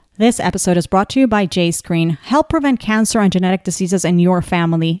This episode is brought to you by JScreen. Help prevent cancer and genetic diseases in your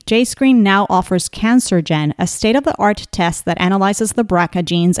family. JScreen now offers CancerGen, a state-of-the-art test that analyzes the BRCA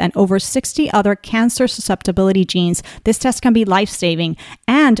genes and over 60 other cancer susceptibility genes. This test can be life-saving.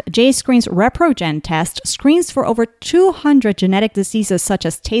 And JScreen's ReproGen test screens for over 200 genetic diseases such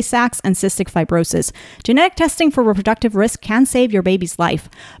as Tay-Sachs and cystic fibrosis. Genetic testing for reproductive risk can save your baby's life.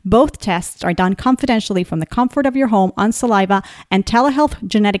 Both tests are done confidentially from the comfort of your home on saliva, and telehealth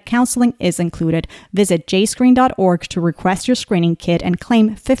genetic counseling is included. Visit jscreen.org to request your screening kit and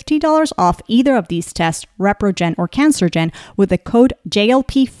claim $50 off either of these tests, ReproGen or CancerGen, with the code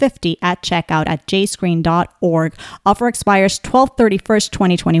JLP50 at checkout at jscreen.org. Offer expires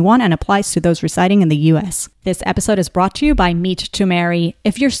 12/31/2021 and applies to those residing in the U.S. This episode is brought to you by Meet to Marry.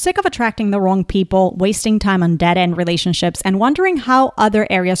 If you're sick of attracting the wrong people, wasting time on dead-end relationships, and wondering how other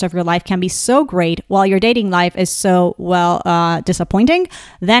areas of your life can be so great while your dating life is so, disappointing,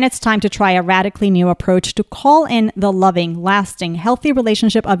 then it's time to try a radically new approach to call in the loving, lasting, healthy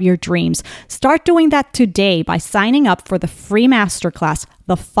relationship of your dreams. Start doing that today by signing up for the free masterclass,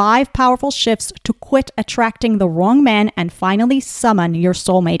 The 5 Powerful Shifts to Quit Attracting the Wrong Men and Finally Summon Your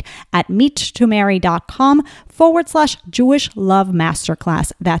Soulmate at meettomarry.com/Jewish Love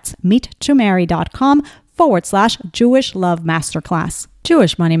Masterclass. That's meettomarry.com/Jewish Love Masterclass.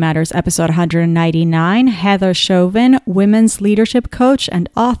 Jewish Money Matters, episode 199. Heather Chauvin, women's leadership coach and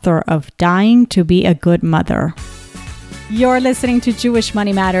author of Dying to Be a Good Mother. You're listening to Jewish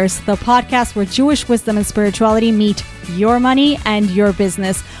Money Matters, the podcast where Jewish wisdom and spirituality meet your money and your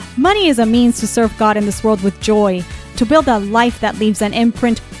business. Money is a means to serve God in this world with joy, to build a life that leaves an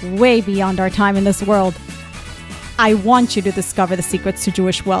imprint way beyond our time in this world. I want you to discover the secrets to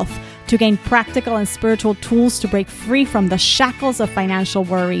Jewish wealth, to gain practical and spiritual tools to break free from the shackles of financial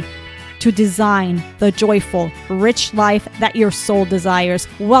worry, to design the joyful, rich life that your soul desires.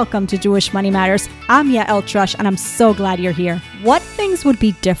 Welcome to Jewish Money Matters. I'm Yael Trush, and I'm so glad you're here. What things would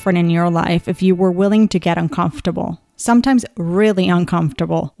be different in your life if you were willing to get uncomfortable? Sometimes really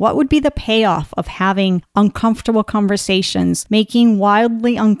uncomfortable. What would be the payoff of having uncomfortable conversations, making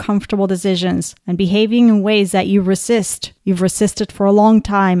wildly uncomfortable decisions, and behaving in ways that you resist? You've resisted for a long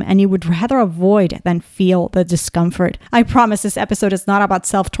time, and you would rather avoid than feel the discomfort. I promise this episode is not about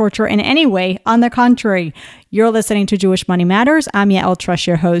self-torture in any way. On the contrary, you're listening to Jewish Money Matters. I'm Yael Trush,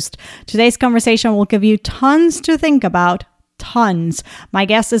 your host. Today's conversation will give you tons to think about. Tons. My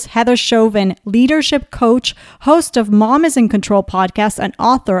guest is Heather Chauvin, leadership coach, host of Mom is in Control podcast, and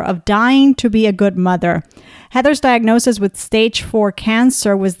author of Dying to Be a Good Mother. Heather's diagnosis with stage 4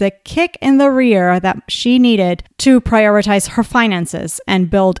 cancer was the kick in the rear that she needed to prioritize her finances and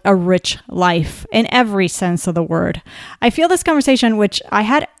build a rich life in every sense of the word. I feel this conversation, which I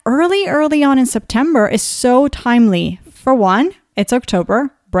had early on in September, is so timely. For one, it's October,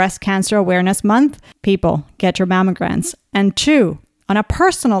 Breast Cancer Awareness Month. People, get your mammograms. And 2, on a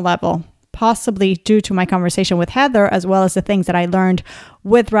personal level, possibly due to my conversation with Heather, as well as the things that I learned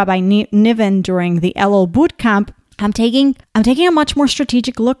with Rabbi Niven during the Elul Bootcamp, I'm taking a much more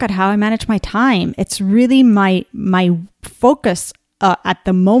strategic look at how I manage my time. It's really my focus at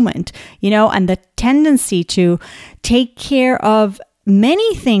the moment, and the tendency to take care of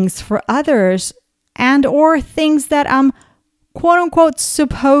many things for others and or things that I'm quote unquote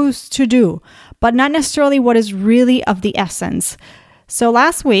supposed to do, but not necessarily what is really of the essence. So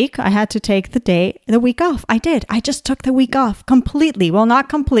last week I had to take the week off. I did. I just took the week off completely. Well, not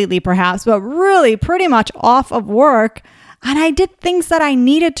completely perhaps, but really pretty much off of work. And I did things that I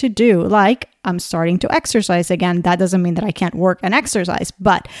needed to do. Like I'm starting to exercise again. That doesn't mean that I can't work and exercise,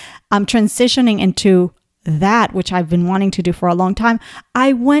 but I'm transitioning into that, which I've been wanting to do for a long time.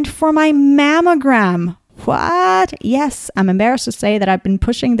 I went for my mammogram. What? Yes, I'm embarrassed to say that I've been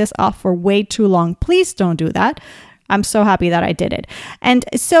pushing this off for way too long. Please don't do that. I'm so happy that I did it. And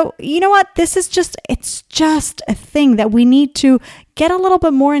so, you know what? It's just a thing that we need to get a little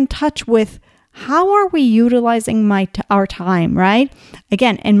bit more in touch with. How are we utilizing our time, right?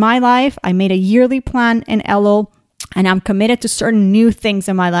 Again, in my life, I made a yearly plan in Elul, and I'm committed to certain new things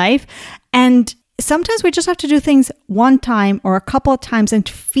in my life. And sometimes we just have to do things one time or a couple of times and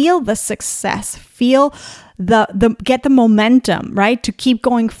feel the success, feel get the momentum, right? To keep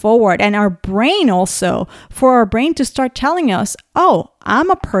going forward. And our brain also, for our brain to start telling us, oh,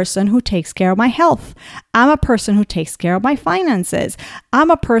 I'm a person who takes care of my health. I'm a person who takes care of my finances. I'm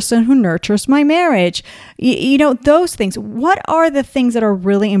a person who nurtures my marriage. Those things. What are the things that are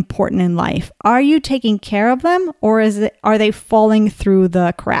really important in life? Are you taking care of them, or are they falling through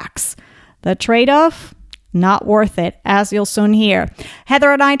the cracks? The trade-off, Not worth it, as you'll soon hear.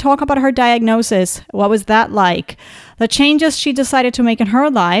 Heather and I talk about her diagnosis. What was that like? The changes she decided to make in her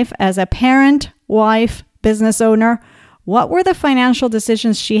life as a parent, wife, business owner. What were the financial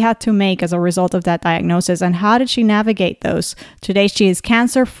decisions she had to make as a result of that diagnosis, and how did she navigate those? Today, she is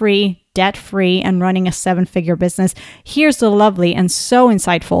cancer-free, debt-free, and running a 7-figure business. Here's the lovely and so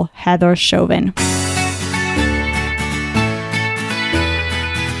insightful Heather Chauvin.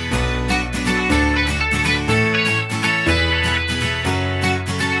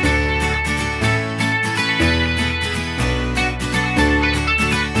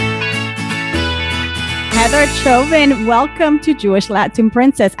 Heather Chauvin, welcome to Jewish Latin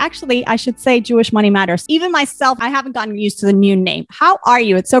Princess. Actually, I should say Jewish Money Matters. Even myself, I haven't gotten used to the new name. How are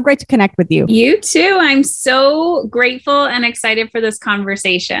you? It's so great to connect with you. You too. I'm so grateful and excited for this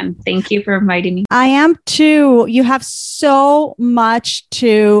conversation. Thank you for inviting me. I am too. You have so much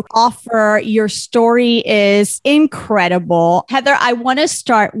to offer. Your story is incredible. Heather, I want to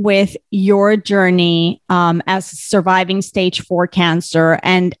start with your journey as surviving stage 4 cancer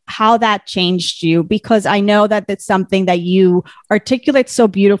and how that changed you, because I know that it's something that you articulate so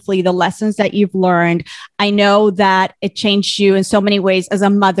beautifully, the lessons that you've learned. I know that it changed you in so many ways as a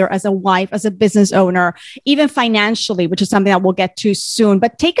mother, as a wife, as a business owner, even financially, which is something that we'll get to soon.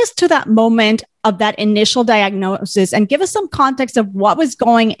 But take us to that moment of that initial diagnosis and give us some context of what was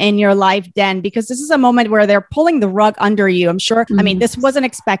going in your life then, because this is a moment where they're pulling the rug under you. I'm sure. I mean, this wasn't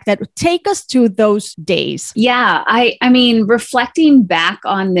expected. Take us to those days. Yeah. I mean, reflecting back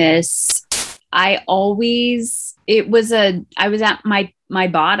on this, I was at my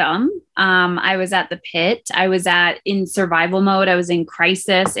bottom. I was at the pit. I was in survival mode. I was in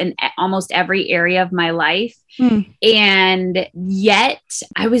crisis in almost every area of my life. And yet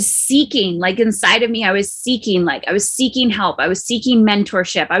I was seeking, like inside of me, I was seeking help. I was seeking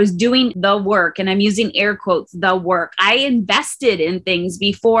mentorship. I was doing the work, and I'm using air quotes, the work. I invested in things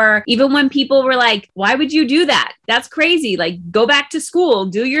before, even when people were like, why would you do that? That's crazy. Like, go back to school,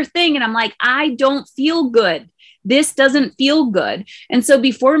 do your thing. And I'm like, I don't feel good. This doesn't feel good. And so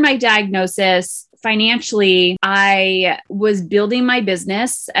before my diagnosis, financially, I was building my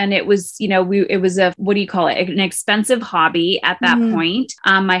business, and it was, it was an expensive hobby at that point.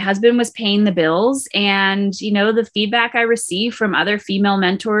 My husband was paying the bills, and, the feedback I received from other female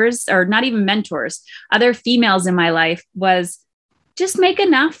mentors, or not even mentors, other females in my life, was just make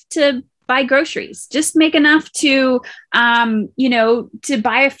enough to buy groceries, just make enough to, to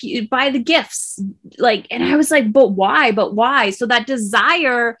buy the gifts. And I was like, but why? So that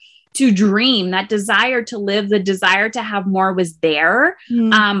desire to dream, that desire to live, the desire to have more was there.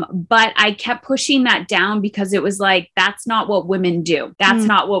 But I kept pushing that down because it was like, that's not what women do. That's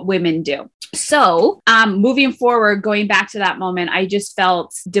not what women do. So, moving forward, going back to that moment, I just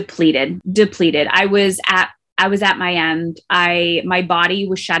felt depleted. I was at my end. My body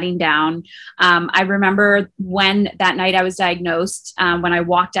was shutting down. I remember when that night I was diagnosed, when I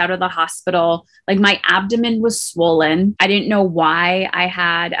walked out of the hospital, like my abdomen was swollen. I didn't know why. I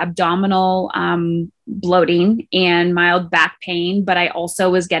had abdominal bloating and mild back pain, but I also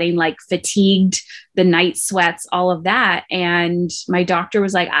was getting like fatigued, the night sweats, all of that. And my doctor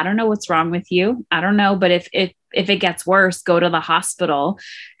was like, I don't know what's wrong with you. I don't know, but if it gets worse, go to the hospital.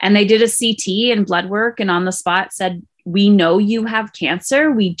 And they did a CT and blood work, and on the spot said, we know you have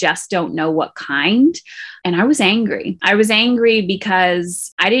cancer. We just don't know what kind. And I was angry. I was angry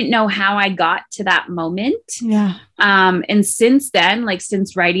because I didn't know how I got to that moment. Yeah. And since then,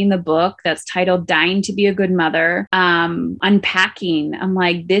 since writing the book that's titled Dying to be a Good Mother, unpacking, I'm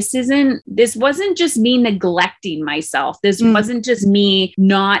like, this wasn't just me neglecting myself. This wasn't just me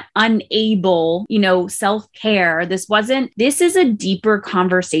not unable, self-care. This is a deeper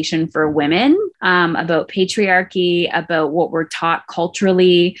conversation for women, about patriarchy, about what we're taught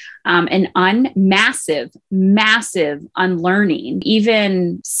culturally, and massive unlearning.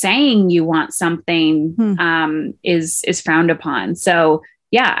 Even saying you want something, is frowned upon. So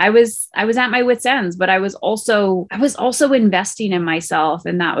yeah, I was at my wit's ends, but I was also investing in myself.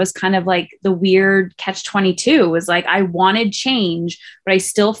 And that was kind of like the weird catch-22, was like, I wanted change, but I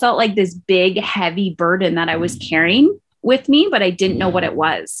still felt like this big, heavy burden that I was carrying with me, but I didn't know what it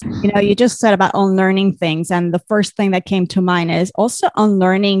was. You just said about unlearning things. And the first thing that came to mind is also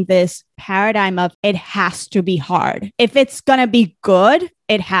unlearning this paradigm of it has to be hard. If it's going to be good,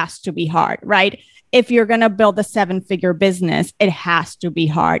 it has to be hard, right? If you're going to build a 7-figure business, it has to be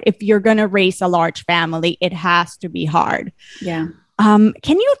hard. If you're going to raise a large family, it has to be hard. Yeah. Can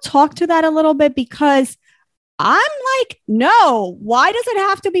you talk to that a little bit? Because I'm like, no, why does it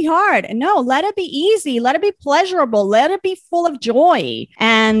have to be hard? No, let it be easy. Let it be pleasurable. Let it be full of joy.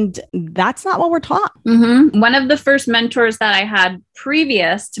 And that's not what we're taught. Mm-hmm. One of the first mentors that I had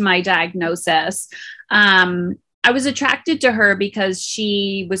previous to my diagnosis, I was attracted to her because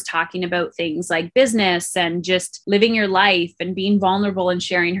she was talking about things like business and just living your life and being vulnerable and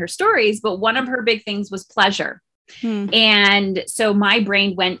sharing her stories. But one of her big things was pleasure. And so my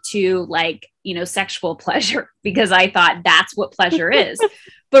brain went to like, sexual pleasure because I thought that's what pleasure is.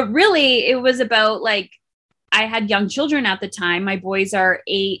 But really it was about like, I had young children at the time. My boys are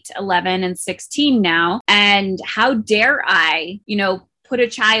 8, 11, and 16 now. And how dare I, put a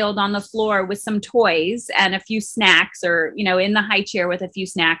child on the floor with some toys and a few snacks, or, in the high chair with a few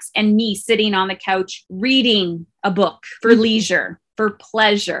snacks, and me sitting on the couch reading a book for leisure, for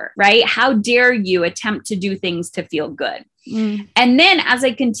pleasure, right? How dare you attempt to do things to feel good? And then as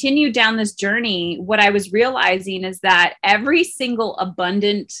I continued down this journey, what I was realizing is that every single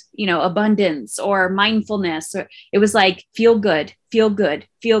abundance or mindfulness, it was like, feel good, feel good,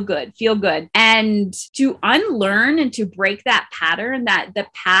 feel good, feel good. And to unlearn and to break that pattern that the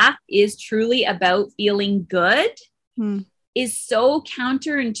path is truly about feeling good is so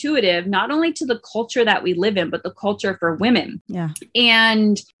counterintuitive, not only to the culture that we live in, but the culture for women. Yeah.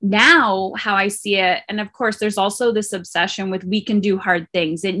 And now how I see it, and of course, there's also this obsession with we can do hard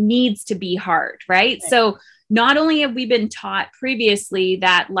things. It needs to be hard, right? So not only have we been taught previously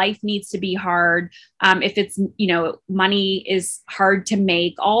that life needs to be hard, if it's, money is hard to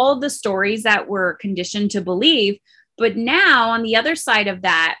make, all the stories that we're conditioned to believe, but now on the other side of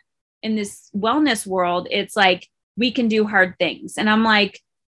that, in this wellness world, it's like, we can do hard things. And I'm like,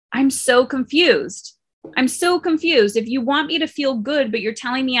 I'm so confused. I'm so confused. If you want me to feel good, but you're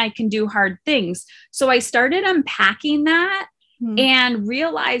telling me I can do hard things. So I started unpacking that and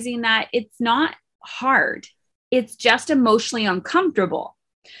realizing that it's not hard. It's just emotionally uncomfortable.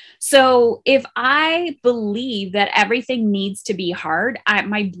 So if I believe that everything needs to be hard,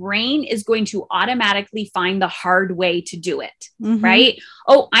 my brain is going to automatically find the hard way to do it, right?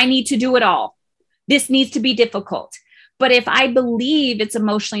 Oh, I need to do it all. This needs to be difficult. But if I believe it's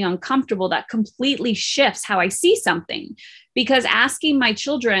emotionally uncomfortable, that completely shifts how I see something. Because asking my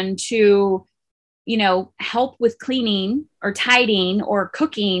children to, help with cleaning or tidying or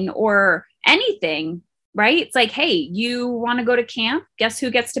cooking or anything, right? It's like, hey, you want to go to camp? Guess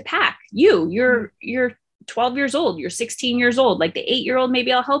who gets to pack? You're 12 years old. You're 16 years old. Like the 8-year-old,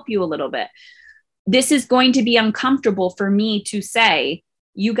 maybe I'll help you a little bit. This is going to be uncomfortable for me to say,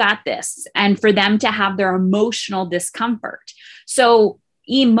 you got this, and for them to have their emotional discomfort. So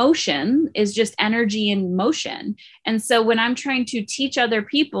emotion is just energy in motion. And so when I'm trying to teach other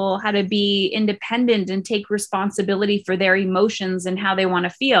people how to be independent and take responsibility for their emotions and how they want to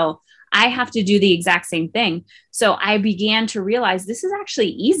feel, I have to do the exact same thing. So I began to realize this is actually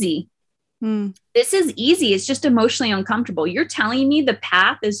easy. This is easy. It's just emotionally uncomfortable. You're telling me the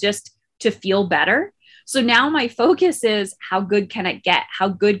path is just to feel better. So now my focus is, how good can it get? How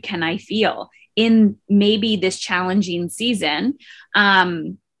good can I feel in maybe this challenging season?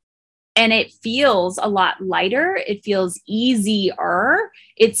 And it feels a lot lighter. It feels easier.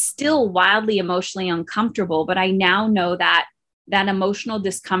 It's still wildly emotionally uncomfortable, but I now know that emotional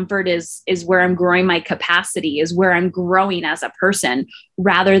discomfort is where I'm growing my capacity, is where I'm growing as a person,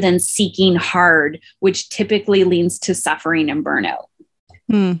 rather than seeking hard, which typically leads to suffering and burnout.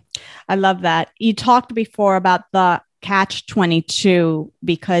 I love that. You talked before about the catch-22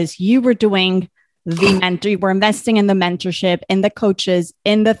 because you were doing you were investing in the mentorship, in the coaches,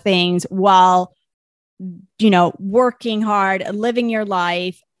 in the things while, working hard, living your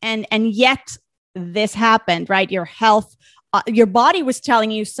life. And yet this happened, right? Your health, your body was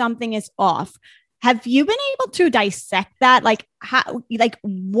telling you something is off. Have you been able to dissect that? Like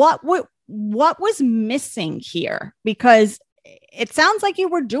what was missing here? Because it sounds like you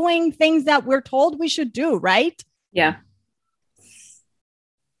were doing things that we're told we should do, right? Yeah.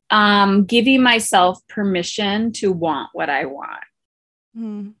 Giving myself permission to want what I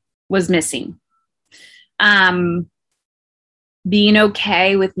want was missing. Being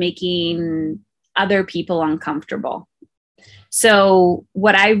okay with making other people uncomfortable. So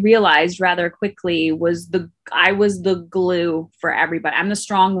what I realized rather quickly was I was the glue for everybody. I'm the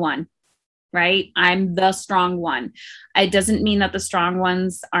strong one. Right? I'm the strong one. It doesn't mean that the strong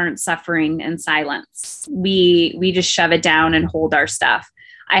ones aren't suffering in silence. We just shove it down and hold our stuff.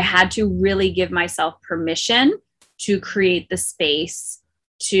 I had to really give myself permission to create the space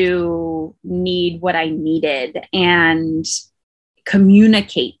to need what I needed and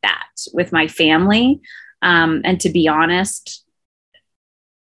communicate that with my family. And to be honest,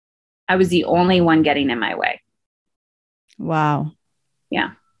 I was the only one getting in my way. Wow.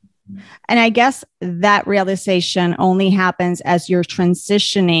 Yeah. And I guess that realization only happens as you're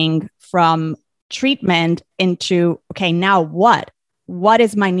transitioning from treatment into, okay, now what? What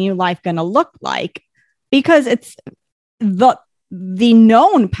is my new life going to look like? Because it's the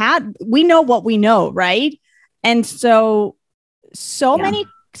known path. We know what we know, right? And so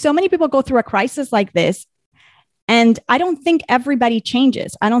Yeah. many people go through a crisis like this, and I don't think everybody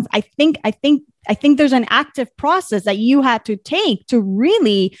changes. I think there's an active process that you had to take to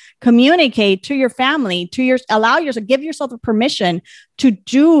really communicate to your family, give yourself a permission to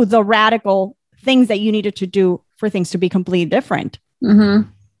do the radical things that you needed to do for things to be completely different. Mm-hmm.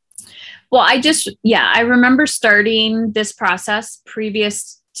 Well, I remember starting this process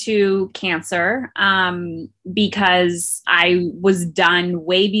previous to cancer, because I was done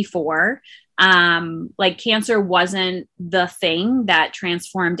way before. Like cancer wasn't the thing that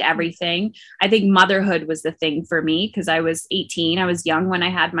transformed everything. I think motherhood was the thing for me because I was 18. I was young when I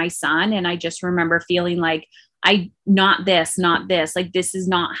had my son. And I just remember feeling like, not this. Like, this is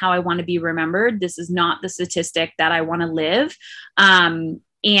not how I want to be remembered. This is not the statistic that I want to live.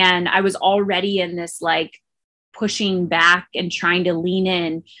 And I was already in this, like, pushing back and trying to lean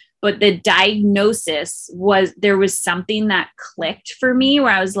in. But the diagnosis there was something that clicked for me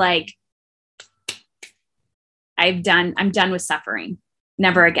where I was like, I'm done with suffering.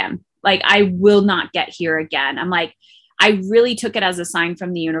 Never again. Like, I will not get here again. I'm like, I really took it as a sign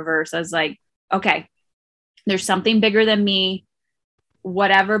from the universe. I was like, okay, there's something bigger than me.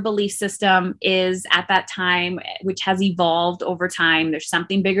 Whatever belief system is at that time, which has evolved over time, there's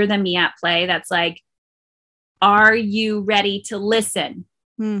something bigger than me at play. That's like, are you ready to listen?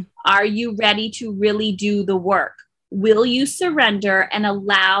 Are you ready to really do the work? Will you surrender and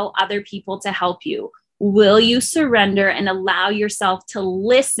allow other people to help you? Will you surrender and allow yourself to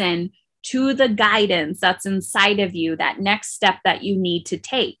listen to the guidance that's inside of you, that next step that you need to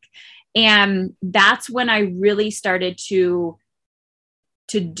take? And that's when I really started to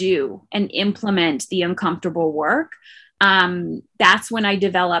do and implement the uncomfortable work. That's when I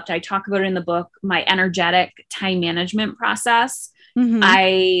talk about it in the book, my energetic time management process. Mm-hmm.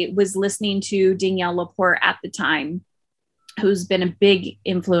 I was listening to Danielle Laporte at the time, who's been a big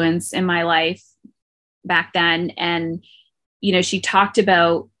influence in my life back then. And, she talked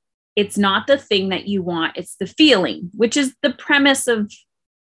about, it's not the thing that you want, it's the feeling, which is the premise of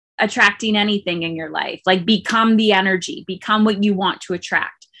attracting anything in your life. Like, become the energy, become what you want to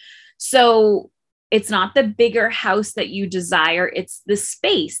attract. So it's not the bigger house that you desire, it's the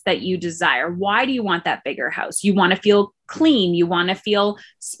space that you desire. Why do you want that bigger house? You want to feel clean, you want to feel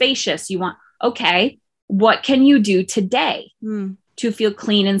spacious, okay, what can you do today to feel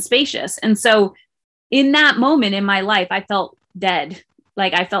clean and spacious? And so in that moment in my life, I felt dead.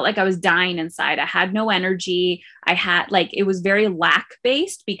 Like, I felt like I was dying inside. I had no energy. It was very lack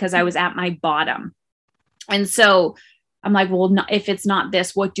based because I was at my bottom. And so I'm like, well, if it's not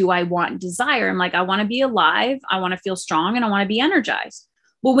this, what do I want and desire? I'm like, I want to be alive. I want to feel strong and I want to be energized.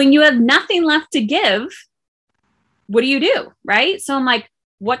 Well, when you have nothing left to give, what do? Right? So I'm like,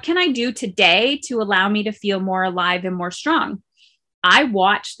 what can I do today to allow me to feel more alive and more strong? I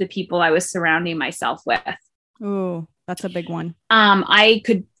watched the people I was surrounding myself with. Oh, that's a big one. I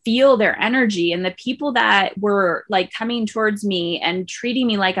could feel their energy, and the people that were like coming towards me and treating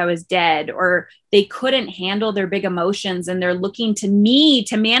me like I was dead, or they couldn't handle their big emotions and they're looking to me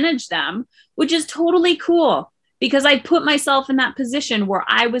to manage them, which is totally cool because I put myself in that position where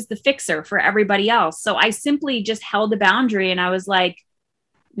I was the fixer for everybody else. So I simply just held a boundary and I was like,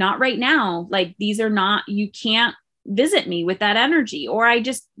 not right now. Like, you can't visit me with that energy. Or I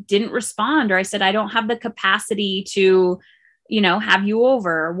just didn't respond, or I said, I don't have the capacity to, have you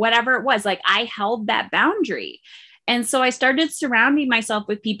over, or whatever it was. Like, I held that boundary. And so I started surrounding myself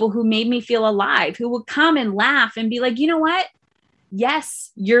with people who made me feel alive, who would come and laugh and be like, you know what?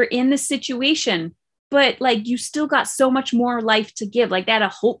 Yes, you're in this situation, but like, you still got so much more life to give. Like, that a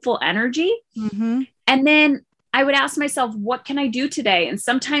hopeful energy. Mm-hmm. And then I would ask myself, what can I do today? And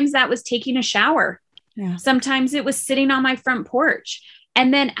sometimes that was taking a shower. Yeah. Sometimes it was sitting on my front porch.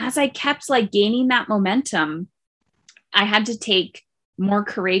 And then as I kept like gaining that momentum, I had to take more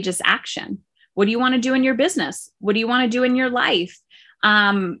courageous action. What do you want to do in your business? What do you want to do in your life?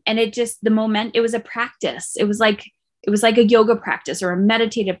 And it was a practice. It was like a yoga practice or a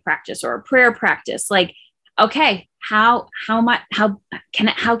meditative practice or a prayer practice. Like, okay, how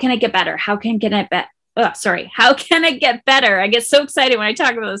can it get better? How can it get better? I get so excited when I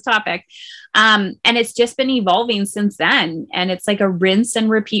talk about this topic. And it's just been evolving since then. And it's like a rinse and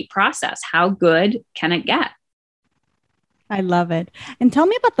repeat process. How good can it get? I love it. And tell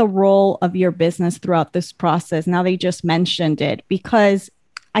me about the role of your business throughout this process. Now that you just mentioned it, because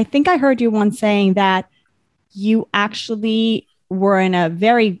I think I heard you once saying that you actually were in a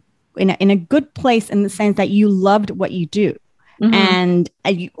very in a good place in the sense that you loved what you do and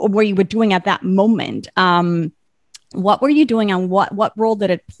what you were doing at that moment. What were you doing, and what role did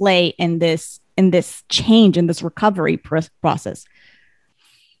it play in this change, in this recovery process?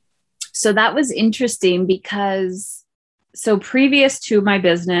 So that was interesting because so previous to my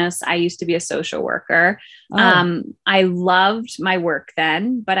business, I used to be a social worker. I loved my work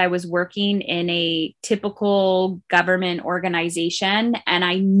then, but I was working in a typical government organization. And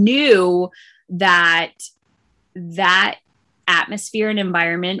I knew that atmosphere and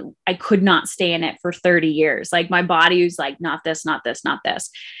environment, I could not stay in it for 30 years. Like my body was like, not this, not this, not this.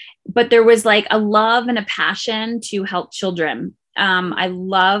 But there was like a love and a passion to help children. I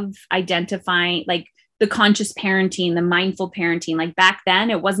love identifying like the conscious parenting, the mindful parenting. Like back then,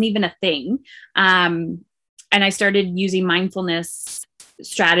 it wasn't even a thing. And I started using mindfulness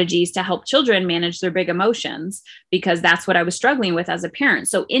strategies to help children manage their big emotions because that's what I was struggling with as a parent.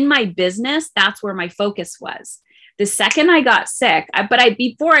 So in my business, that's where my focus was. The second I got sick,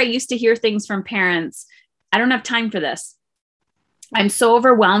 before I used to hear things from parents, I don't have time for this. I'm so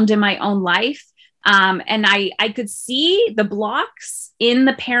overwhelmed in my own life. And I could see the blocks in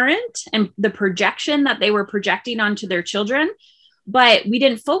the parent and the projection that they were projecting onto their children, but we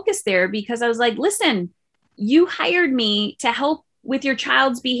didn't focus there because I was like, listen, you hired me to help with your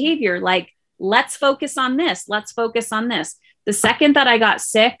child's behavior. Like, let's focus on this. Let's focus on this. The second that I got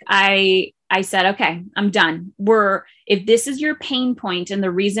sick, I said, okay, I'm done. If this is your pain point and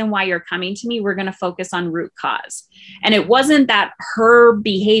the reason why you're coming to me, we're going to focus on root cause. And it wasn't that her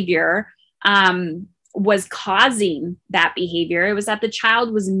behavior was causing that behavior. It was that the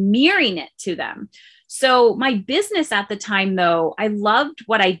child was mirroring it to them. So my business at the time, though, I loved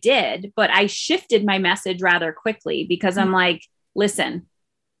what I did, but I shifted my message rather quickly because I'm like, listen,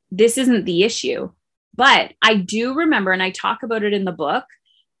 this isn't the issue. But I do remember, and I talk about it in the book,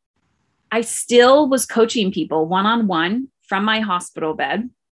 I still was coaching people one-on-one from my hospital bed.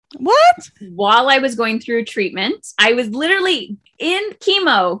 What? While I was going through treatment, I was literally in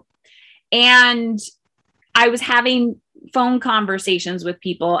chemo. And I was having phone conversations with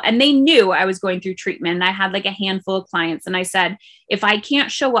people and they knew I was going through treatment. I had like a handful of clients and I said, if I can't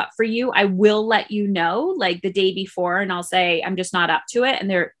show up for you, I will let you know like the day before. And I'll say, I'm just not up to it.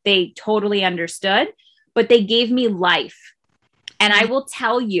 And they totally understood, but they gave me life. And I will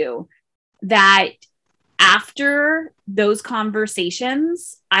tell you that after those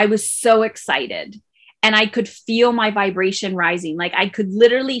conversations, I was so excited. And I could feel my vibration rising. Like I could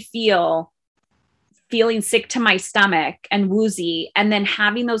literally feeling sick to my stomach and woozy. And then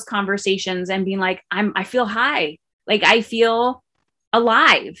having those conversations and being like, I feel high. Like I feel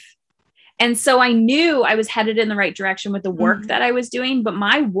alive. And so I knew I was headed in the right direction with the work that I was doing. But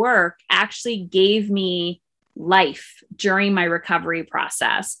my work actually gave me life during my recovery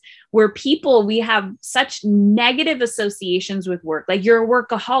process, where we have such negative associations with work. Like you're a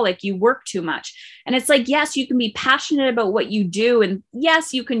workaholic, you work too much. And it's like, yes, you can be passionate about what you do. And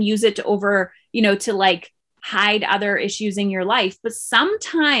yes, you can use it to like hide other issues in your life. But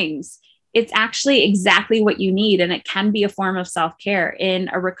sometimes it's actually exactly what you need. And it can be a form of self-care in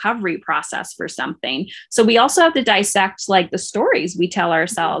a recovery process for something. So we also have to dissect like the stories we tell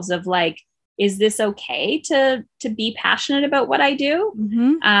ourselves of like, is this okay to be passionate about what I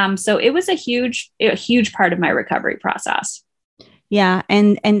do? So it was a huge part of my recovery process. Yeah.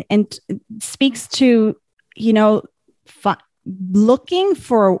 And speaks to, looking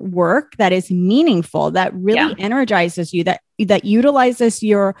for work that is meaningful, that really energizes you, that utilizes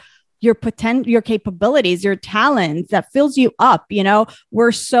your potential, your capabilities, your talents, that fills you up.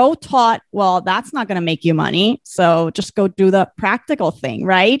 We're so taught, well, that's not going to make you money. So just go do the practical thing.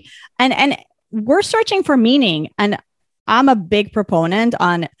 Right. And we're searching for meaning. And I'm a big proponent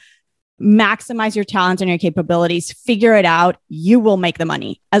on maximize your talents and your capabilities, figure it out. You will make the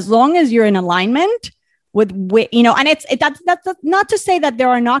money as long as you're in alignment with and that's not to say that there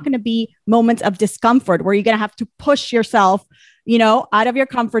are not going to be moments of discomfort where you're going to have to push yourself, out of your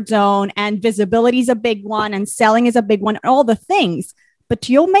comfort zone, and visibility is a big one and selling is a big one, and all the things, but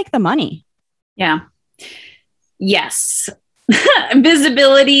you'll make the money. Yeah. Yes.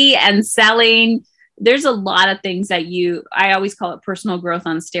 Visibility and selling. There's a lot of things that I always call it personal growth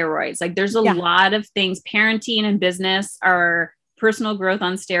on steroids. Like there's a lot of things, parenting and business are personal growth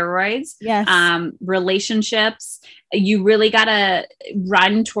on steroids. Yes. Relationships, you really got to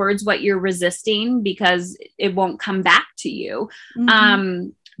run towards what you're resisting because it won't come back to you.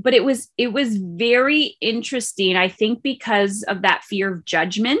 but it was very interesting. I think because of that fear of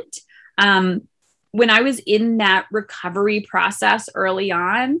judgment. When I was in that recovery process early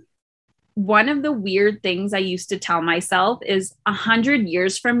on, one of the weird things I used to tell myself is 100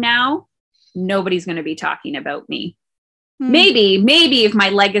 years from now, nobody's going to be talking about me. Maybe if my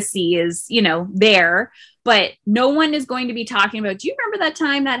legacy is, there, but no one is going to be talking about, do you remember that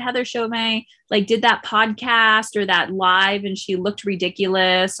time that Heather Chauvin like did that podcast or that live and she looked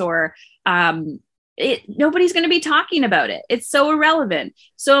ridiculous, or nobody's going to be talking about it. It's so irrelevant.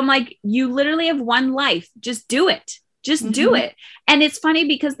 So I'm like, you literally have one life. Just do it. Just do it. And it's funny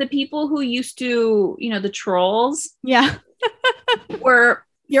because the people who used to, the trolls were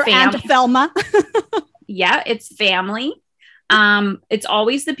your Aunt Thelma. Yeah, it's family. It's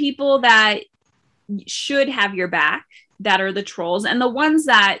always the people that should have your back that are the trolls, and the ones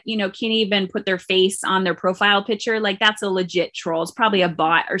that, can't even put their face on their profile picture. Like that's a legit troll. It's probably a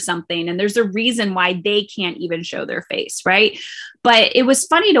bot or something. And there's a reason why they can't even show their face. Right. But it was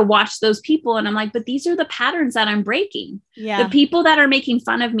funny to watch those people. And I'm like, but these are the patterns that I'm breaking. Yeah. The people that are making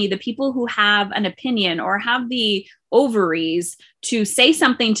fun of me, the people who have an opinion or have the ovaries to say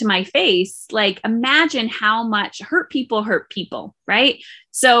something to my face, like imagine how much hurt people. Right.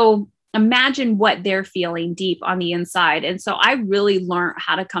 So imagine what they're feeling deep on the inside. And so I really learned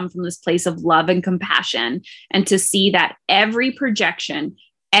how to come from this place of love and compassion, and to see that every projection,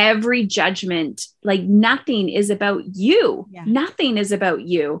 every judgment, like nothing is about you. Yeah. Nothing is about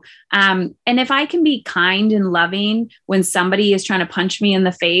you. And if I can be kind and loving when somebody is trying to punch me in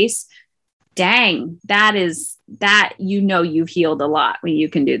the face, dang, you've healed a lot when you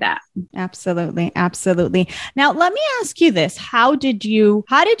can do that. Absolutely. Absolutely. Now, let me ask you this. How did you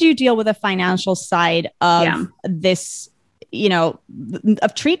deal with the financial side of this,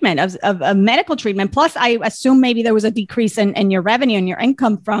 of treatment, of medical treatment? Plus, I assume maybe there was a decrease in your revenue and your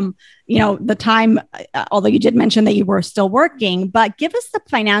income from, the time, although you did mention that you were still working, but give us the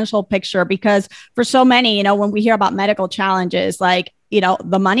financial picture, because for so many, when we hear about medical challenges, like,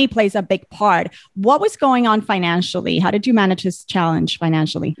 the money plays a big part. What was going on financially? How did you manage this challenge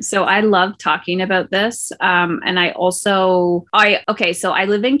financially? So I love talking about this. And so I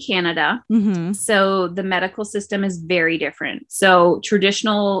live in Canada. Mm-hmm. So the medical system is very different. So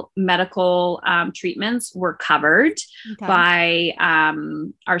traditional medical treatments were covered by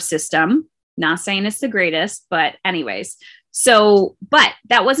our system. Not saying it's the greatest, but anyways. But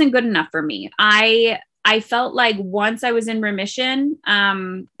that wasn't good enough for me. I felt like once I was in remission,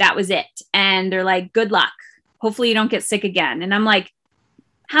 that was it. And they're like, good luck. Hopefully you don't get sick again. And I'm like,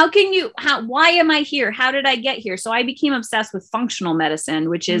 why am I here? How did I get here? So I became obsessed with functional medicine,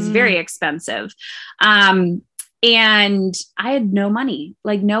 which is very expensive. And I had no money,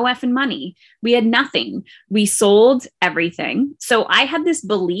 like no effing money. We had nothing. We sold everything. So I had this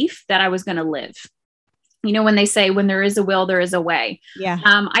belief that I was going to live. When they say, when there is a will, there is a way. Yeah.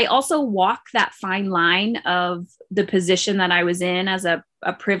 I also walk that fine line of the position that I was in as a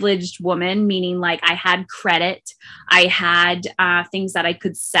privileged woman, meaning like I had credit. I had things that I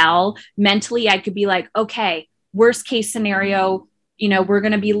could sell. Mentally, I could be like, okay, worst case scenario, we're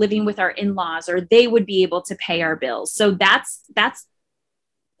going to be living with our in-laws, or they would be able to pay our bills. So that's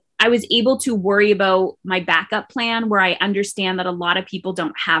I was able to worry about my backup plan, where I understand that a lot of people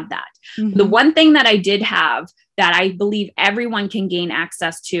don't have that. Mm-hmm. The one thing that I did have that I believe everyone can gain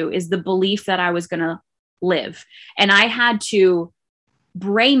access to is the belief that I was going to live. And I had to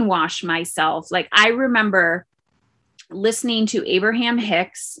brainwash myself. Like I remember listening to Abraham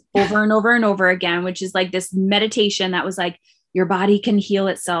Hicks over and over and over again, which is like this meditation that was like, your body can heal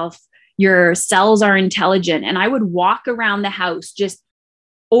itself. Your cells are intelligent. And I would walk around the house just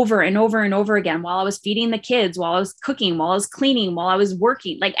over and over and over again while I was feeding the kids, while I was cooking, while I was cleaning, while I was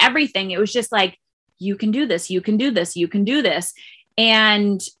working, like everything. It was just like, you can do this, you can do this, you can do this.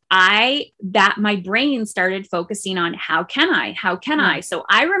 And my brain started focusing on how can I? So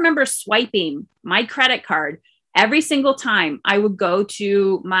I remember swiping my credit card every single time I would go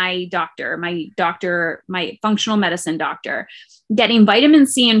to my doctor, my functional medicine doctor, getting vitamin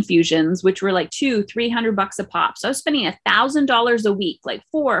C infusions, which were like $200-$300 a pop. So I was spending $1,000 a week, like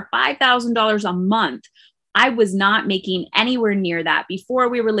 $4,000 or $5,000 a month. I was not making anywhere near that before.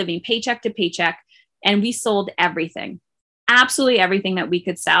 We were living paycheck to paycheck, and we sold everything. Absolutely everything that we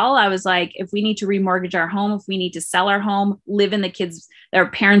could sell. I was like, if we need to remortgage our home, if we need to sell our home, live in their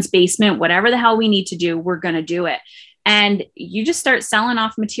parents' basement, whatever the hell we need to do, we're going to do it. And you just start selling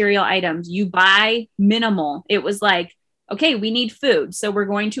off material items. You buy minimal. It was like, okay, we need food. So we're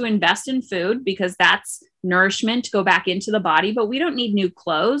going to invest in food because that's nourishment to go back into the body, but we don't need new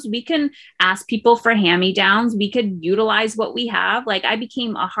clothes. We can ask people for hand-me-downs. We could utilize what we have. Like I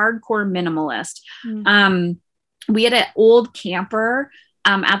became a hardcore minimalist. We had an old camper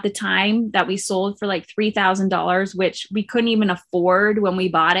at the time that we sold for like $3,000, which we couldn't even afford when we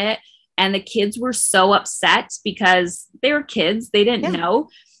bought it. And the kids were so upset because they were kids. They didn't know.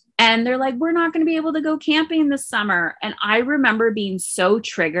 And they're like, we're not going to be able to go camping this summer. And I remember being so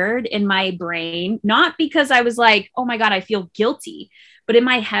triggered in my brain, not because I was like, oh my God, I feel guilty. But in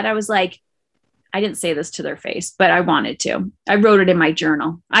my head, I was like, I didn't say this to their face, but I wanted to. I wrote it in my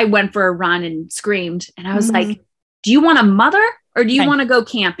journal. I went for a run and screamed. And I was like, do you want a mother or do you want to go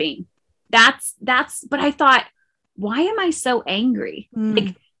camping? But I thought, why am I so angry?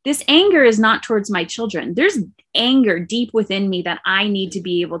 Like, this anger is not towards my children. There's anger deep within me that I need to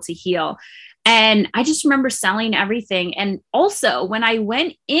be able to heal. And I just remember selling everything. And also when I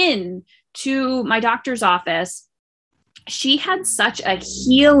went in to my doctor's office, she had such a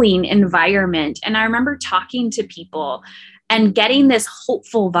healing environment. And I remember talking to people and getting this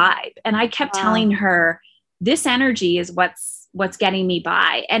hopeful vibe. And I kept telling her, this energy is what's getting me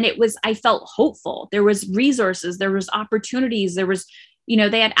by. And I felt hopeful. There was resources, there was opportunities, there was,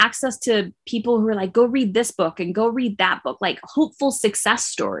 they had access to people who were like, go read this book and go read that book, like hopeful success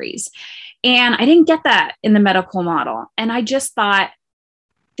stories. And I didn't get that in the medical model. And I just thought,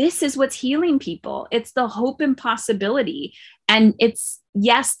 this is what's healing people. It's the hope and possibility. And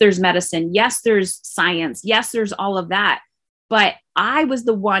yes, there's medicine. Yes, there's science. Yes, there's all of that. But I was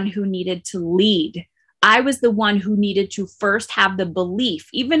the one who needed to lead. I was the one who needed to first have the belief,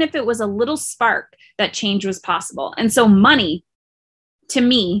 even if it was a little spark, that change was possible. And so money, to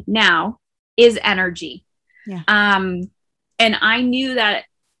me now, is energy. Yeah. And I knew that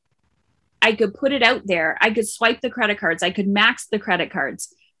I could put it out there. I could swipe the credit cards. I could max the credit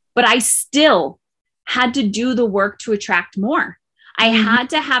cards, but I still had to do the work to attract more. I had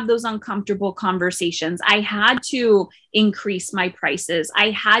to have those uncomfortable conversations. I had to increase my prices.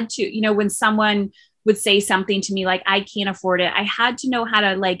 I had to, when someone would say something to me like, I can't afford it, I had to know how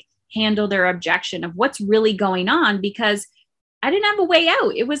to like handle their objection of what's really going on, because I didn't have a way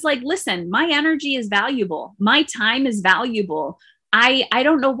out. It was like, listen, my energy is valuable. My time is valuable. I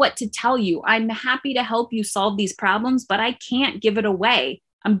don't know what to tell you. I'm happy to help you solve these problems, but I can't give it away.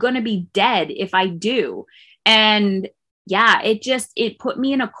 I'm going to be dead if I do. And yeah, it put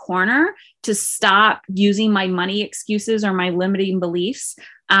me in a corner to stop using my money excuses or my limiting beliefs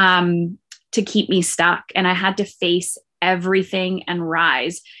to keep me stuck. And I had to face everything and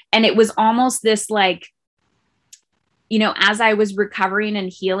rise. And it was almost this like, as I was recovering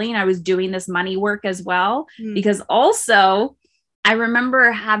and healing, I was doing this money work as well, because also I remember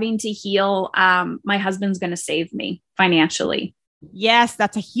having to heal. My husband's going to save me financially. Yes,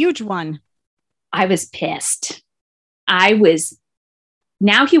 that's a huge one. I was pissed.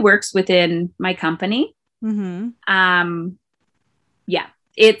 Now he works within my company. Yeah,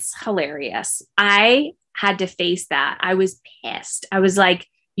 it's hilarious. I had to face that. I was pissed. I was like,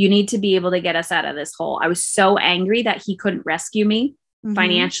 you need to be able to get us out of this hole. I was so angry that he couldn't rescue me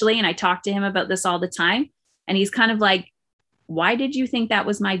financially. And I talk to him about this all the time. And he's kind of like, why did you think that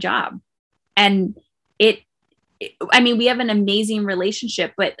was my job? And we have an amazing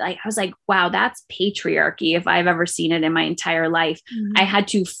relationship, but I was like, wow, that's patriarchy if I've ever seen it in my entire life. I had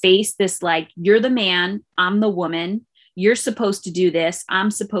to face this, like, you're the man, I'm the woman. You're supposed to do this.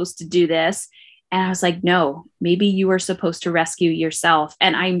 I'm supposed to do this. And I was like, no, maybe you were supposed to rescue yourself.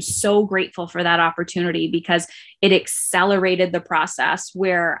 And I'm so grateful for that opportunity, because it accelerated the process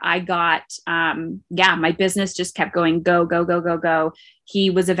where I got, my business just kept going, go, go, go, go, go. He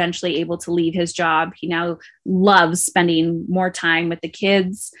was eventually able to leave his job. He now loves spending more time with the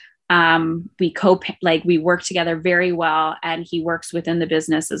kids. We work together very well, and he works within the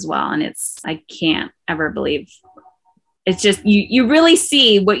business as well. And I can't ever believe, it's just, you really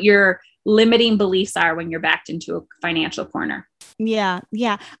see what your limiting beliefs are when you're backed into a financial corner. Yeah.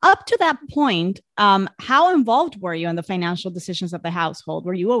 Yeah. Up to that point, how involved were you in the financial decisions of the household?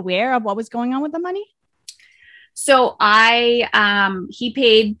 Were you aware of what was going on with the money? So he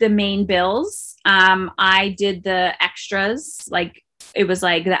paid the main bills. I did the extras, like it was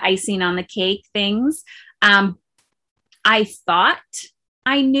like the icing on the cake things. I thought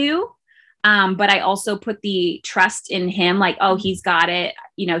I knew, but I also put the trust in him, like, oh, he's got it.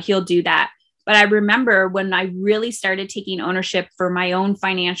 He'll do that. But I remember when I really started taking ownership for my own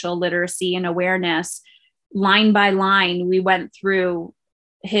financial literacy and awareness, line by line, we went through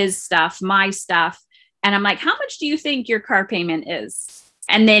his stuff, my stuff. And I'm like, how much do you think your car payment is?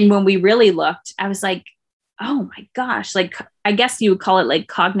 And then when we really looked, I was like, oh my gosh, like, I guess you would call it like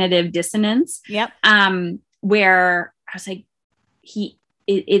cognitive dissonance. Yep. Where I was like,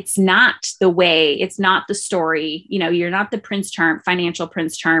 it's not the way, it's not the story, you know, you're not the financial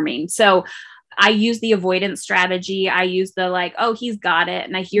Prince Charming. So I use the avoidance strategy. I use the like, oh, he's got it.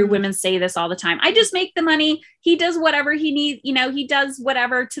 And I hear women say this all the time. I just make the money. He does whatever he needs. You know, he does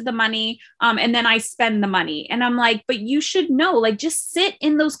whatever to the money. And then I spend the money. And I'm like, but you should know, like, just sit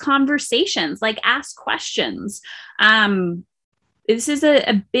in those conversations, like ask questions. This is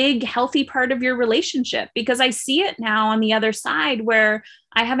a big, healthy part of your relationship, because I see it now on the other side, where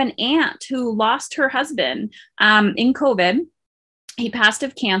I have an aunt who lost her husband in COVID. He passed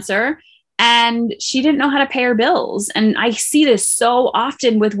of cancer. And she didn't know how to pay her bills. And I see this so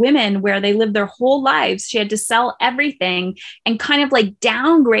often with women where they live their whole lives. She had to sell everything and kind of like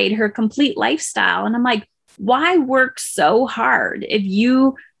downgrade her complete lifestyle. And I'm like, why work so hard if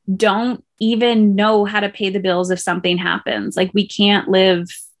you don't even know how to pay the bills if something happens? Like, we can't live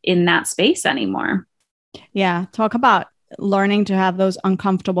in that space anymore. Yeah. Talk about learning to have those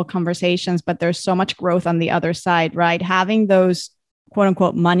uncomfortable conversations, but there's so much growth on the other side, right? Having those quote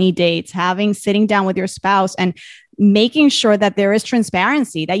unquote money dates, sitting down with your spouse and making sure that there is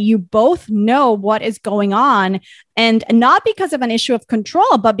transparency, that you both know what is going on, and not because of an issue of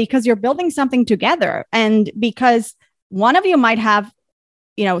control, but because you're building something together, and because one of you might have,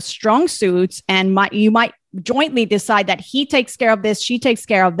 you know, strong suits, and you might jointly decide that he takes care of this, she takes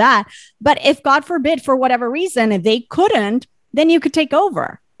care of that. But if God forbid, for whatever reason, they couldn't, then you could take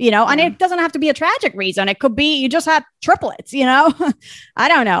over. You know, and it doesn't have to be a tragic reason. It could be you just had triplets, you know, I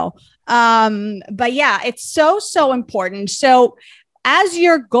don't know. But yeah, it's so important. So as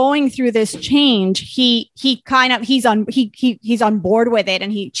you're going through this change, he's on board with it,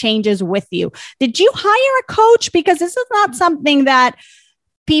 and he changes with you. Did you hire a coach? Because this is not something that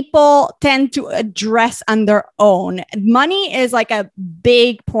people tend to address on their own. Money is like a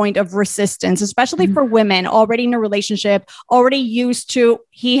big point of resistance, especially for women already in a relationship, already used to,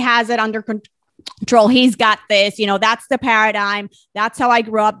 he has it under control. He's got this, you know, that's the paradigm. That's how I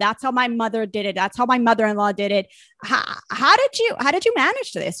grew up. That's how my mother did it. That's how my mother-in-law did it. How did you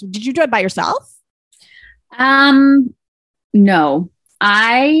manage this? Did you do it by yourself? No,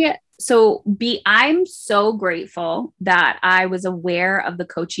 I'm so grateful that I was aware of the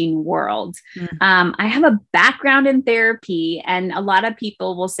coaching world. I have a background in therapy, and a lot of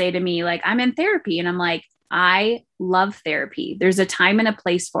people will say to me, like, I'm in therapy. And I'm like, I love therapy. There's a time and a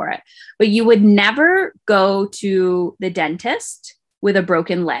place for it, but you would never go to the dentist with a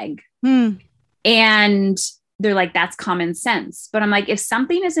broken leg. And they're like, that's common sense. But I'm like, if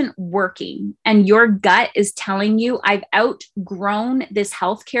something isn't working and your gut is telling you, I've outgrown this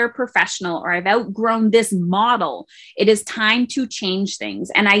healthcare professional, or I've outgrown this model, it is time to change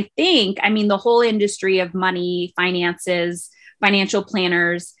things. And I think, I mean, the whole industry of money, finances, financial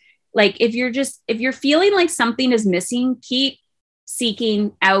planners, like, if you're feeling like something is missing, keep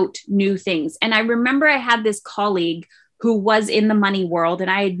seeking out new things. And I remember I had this colleague who was in the money world,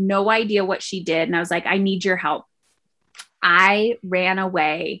 and I had no idea what she did. And I was like, I need your help. I ran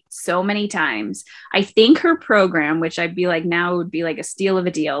away so many times. I think her program, which I'd be like, now it would be like a steal of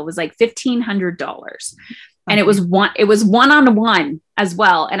a deal, was like $1,500. And it was one-on-one as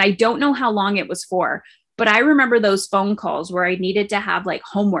well. And I don't know how long it was for, but I remember those phone calls where I needed to have like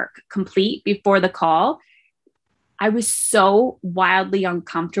homework complete before the call. I was so wildly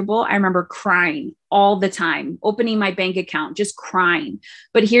uncomfortable. I remember crying all the time, opening my bank account, just crying.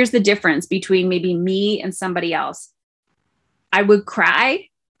 But here's the difference between maybe me and somebody else. I would cry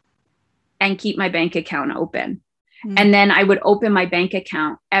and keep my bank account open. And then I would open my bank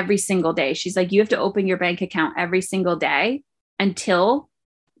account every single day. She's like, you have to open your bank account every single day until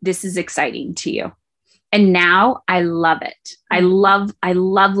this is exciting to you. And now I love it. I love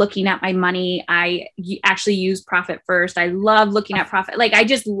looking at my money. I actually use Profit First. I love looking at profit. Like,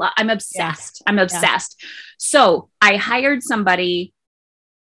 I'm obsessed. I'm obsessed. Yeah. So I hired somebody.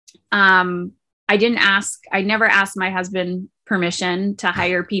 I never asked my husband permission to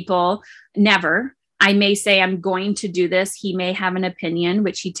hire people. Never. I may say I'm going to do this. He may have an opinion,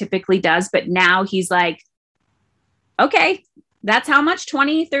 which he typically does, but now he's like, okay, that's how much?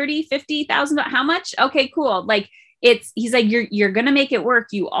 20, 30, 50,000. How much? Okay, cool. Like, he's like, you're going to make it work.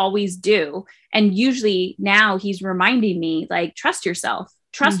 You always do. And usually now he's reminding me, like, trust yourself,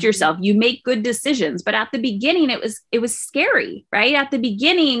 yourself. You make good decisions. But at the beginning, it was scary, right? At the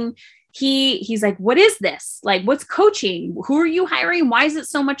beginning, he's like, what is this? Like, what's coaching? Who are you hiring? Why is it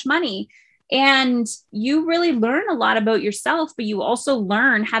so much money? And you really learn a lot about yourself, but you also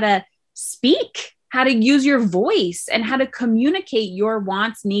learn how to speak how to use your voice and how to communicate your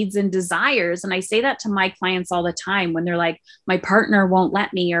wants, needs, and desires. And I say that to my clients all the time when they're like, my partner won't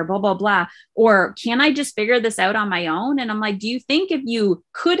let me, or blah, blah, blah. Or can I just figure this out on my own? And I'm like, do you think if you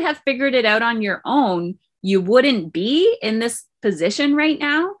could have figured it out on your own, you wouldn't be in this position right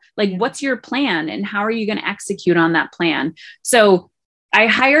now? Like, what's your plan and how are you going to execute on that plan? So I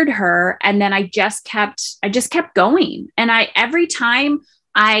hired her, and then I just kept going. And every time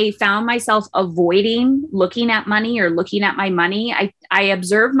I found myself avoiding looking at money or looking at my money, I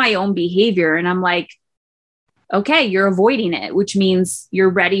observed my own behavior, and I'm like, okay, you're avoiding it, which means you're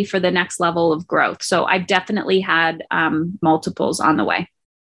ready for the next level of growth. So I've definitely had multiples on the way.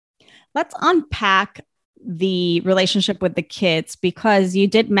 Let's unpack the relationship with the kids, because you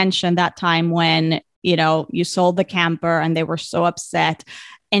did mention that time when, you know, you sold the camper and they were so upset.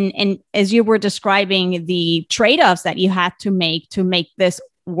 And as you were describing the trade-offs that you had to make this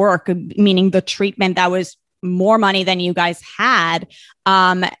work, meaning the treatment that was more money than you guys had,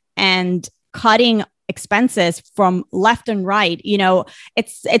 and cutting expenses from left and right. You know,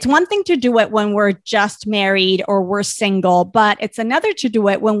 it's one thing to do it when we're just married or we're single, but it's another to do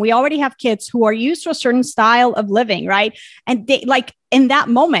it when we already have kids who are used to a certain style of living, right? And they, like, in that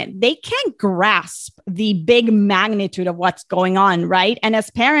moment, they can't grasp the big magnitude of what's going on, right? And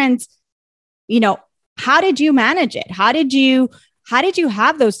as parents, you know, how did you manage it? How did you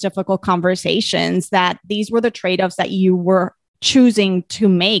have those difficult conversations that these were the trade-offs that you were choosing to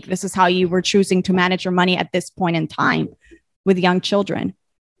make? This is how you were choosing to manage your money at this point in time with young children.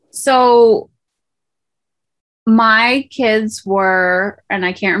 So my kids were, and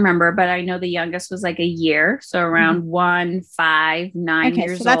I can't remember, but I know the youngest was like a year. So around 1, 5, 9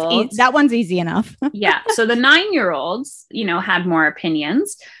 years so that's old. That one's easy enough. Yeah. So the 9-year-olds, you know, had more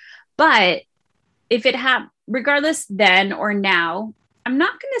opinions, but if it had, regardless then or now, I'm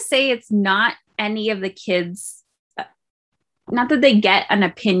not going to say it's not any of the kids, not that they get an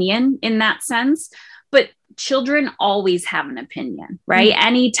opinion in that sense, but children always have an opinion, right? Mm-hmm.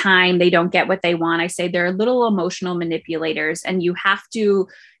 Anytime they don't get what they want, I say they're little emotional manipulators, and you have to,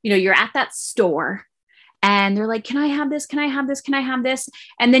 you know, you're at that store and they're like, can I have this? Can I have this? Can I have this?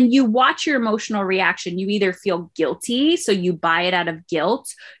 And then you watch your emotional reaction. You either feel guilty, so you buy it out of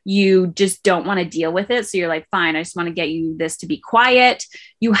guilt. You just don't want to deal with it. So you're like, fine, I just want to get you this to be quiet.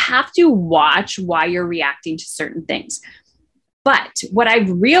 You have to watch why you're reacting to certain things. But what I've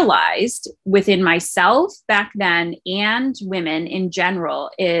realized within myself back then and women in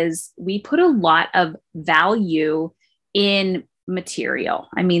general is we put a lot of value in material.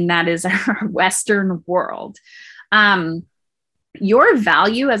 I mean, that is our Western world. Your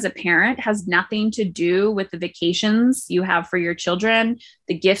value as a parent has nothing to do with the vacations you have for your children,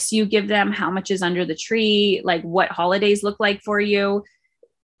 the gifts you give them, how much is under the tree, like what holidays look like for you.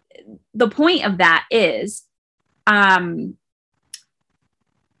 The point of that is,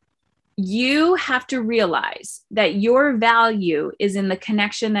 you have to realize that your value is in the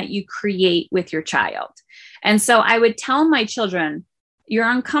connection that you create with your child. And so I would tell my children, you're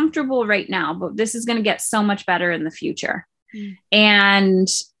uncomfortable right now, but this is going to get so much better in the future. Mm. And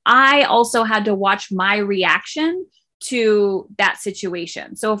I also had to watch my reaction to that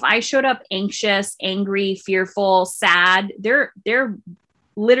situation. So if I showed up anxious, angry, fearful, sad, they're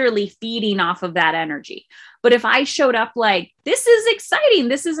literally feeding off of that energy. But if I showed up like, this is exciting,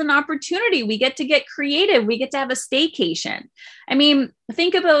 this is an opportunity, we get to get creative, we get to have a staycation. I mean,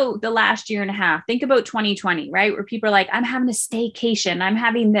 think about the last year and a half, think about 2020, right? Where people are like, I'm having a staycation, I'm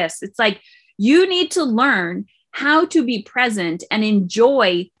having this. It's like, you need to learn how to be present and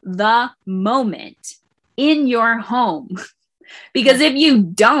enjoy the moment in your home. Because if you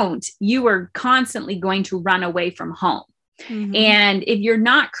don't, you are constantly going to run away from home. Mm-hmm. And if you're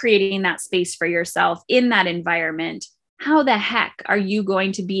not creating that space for yourself in that environment, how the heck are you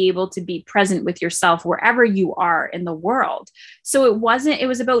going to be able to be present with yourself wherever you are in the world? So it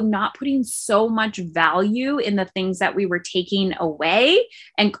was about not putting so much value in the things that we were taking away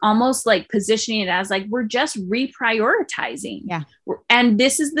and almost like positioning it as like, we're just reprioritizing. Yeah. And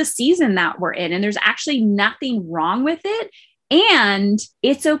this is the season that we're in, and there's actually nothing wrong with it. And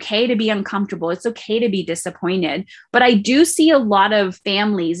it's okay to be uncomfortable. It's okay to be disappointed. But I do see a lot of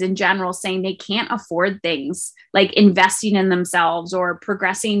families in general saying they can't afford things like investing in themselves or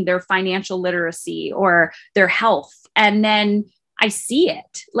progressing their financial literacy or their health. And then I see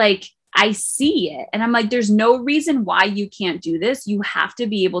it. And I'm like, there's no reason why you can't do this. You have to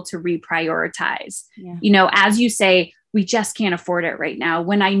be able to reprioritize. Yeah. You know, as you say, we just can't afford it right now.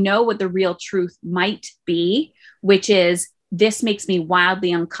 When I know what the real truth might be, which is, this makes me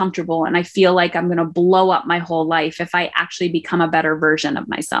wildly uncomfortable. And I feel like I'm going to blow up my whole life if I actually become a better version of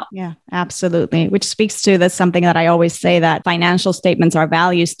myself. Yeah, absolutely. Which speaks to that's something that I always say, that financial statements are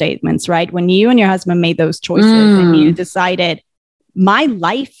value statements, right? When you and your husband made those choices and you decided, my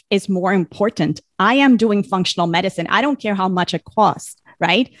life is more important. I am doing functional medicine. I don't care how much it costs,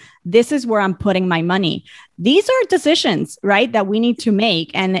 right? This is where I'm putting my money. These are decisions, right, that we need to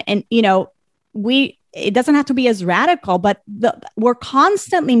make. And you know, it doesn't have to be as radical, but we're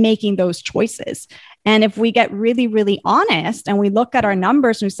constantly making those choices. And if we get really, really honest and we look at our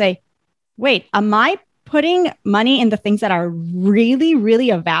numbers and we say, wait, am I putting money in the things that are really, really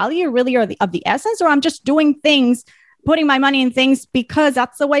of value, really are of the essence, or I'm just doing things, putting my money in things because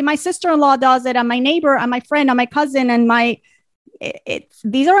that's the way my sister-in-law does it, and my neighbor, and my friend, and my cousin, and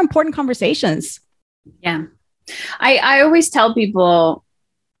these are important conversations. Yeah. I always tell people,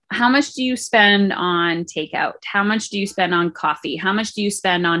 how much do you spend on takeout? How much do you spend on coffee? How much do you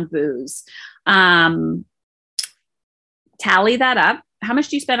spend on booze? Tally that up. How much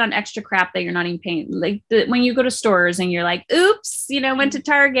do you spend on extra crap that you're not even paying? Like when you go to stores and you're like, oops, you know, went to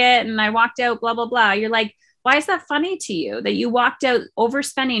Target and I walked out, blah, blah, blah. You're like, why is that funny to you that you walked out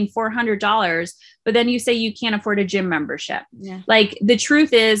overspending $400, but then you say you can't afford a gym membership? Yeah. Like the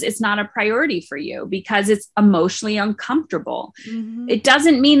truth is, it's not a priority for you because it's emotionally uncomfortable. Mm-hmm. It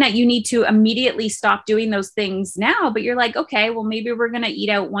doesn't mean that you need to immediately stop doing those things now, but you're like, okay, well, maybe we're going to eat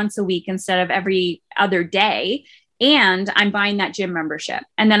out once a week instead of every other day. And I'm buying that gym membership.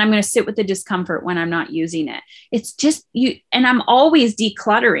 And then I'm going to sit with the discomfort when I'm not using it. It's just you. And I'm always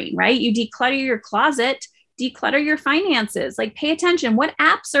decluttering, right? You declutter your closet, declutter your finances, like pay attention. What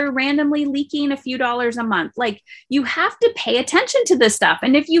apps are randomly leaking a few dollars a month? Like you have to pay attention to this stuff.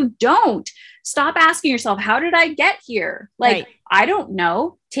 And if you don't, stop asking yourself, how did I get here? Like, right. I don't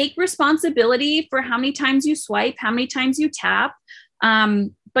know. Take responsibility for how many times you swipe, how many times you tap.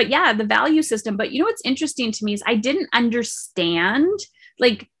 But yeah, the value system. But you know, what's interesting to me is I didn't understand,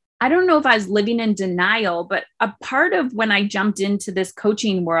 like, I don't know if I was living in denial, but a part of when I jumped into this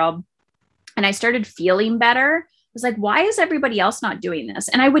coaching world and I started feeling better, I was like, why is everybody else not doing this?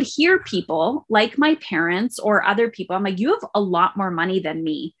 And I would hear people like my parents or other people. I'm like, you have a lot more money than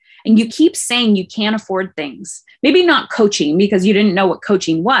me. And you keep saying you can't afford things. Maybe not coaching because you didn't know what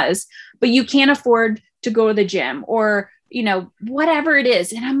coaching was, but you can't afford to go to the gym or, you know, whatever it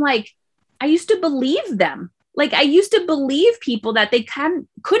is. And I'm like, I used to believe them. Like I used to believe people that they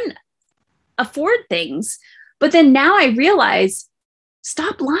couldn't afford things. But then now I realize,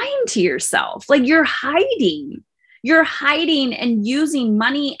 stop lying to yourself. Like you're hiding and using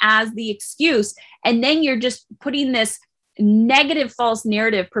money as the excuse. And then you're just putting this negative false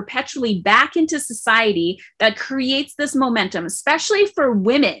narrative perpetually back into society that creates this momentum, especially for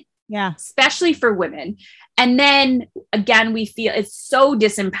women. Yeah. Especially for women. And then again, we feel it's so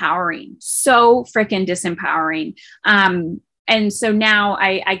disempowering, so freaking disempowering. And so now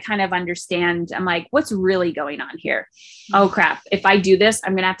I kind of understand, I'm like, what's really going on here? Oh crap. If I do this,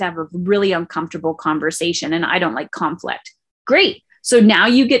 I'm going to have a really uncomfortable conversation and I don't like conflict. Great. So now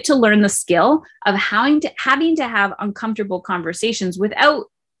you get to learn the skill of having to have uncomfortable conversations without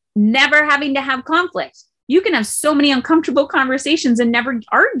never having to have conflict. You can have so many uncomfortable conversations and never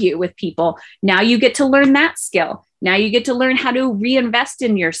argue with people. Now you get to learn that skill. Now you get to learn how to reinvest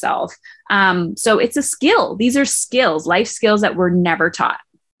in yourself. So it's a skill. These are skills, life skills that we're never taught.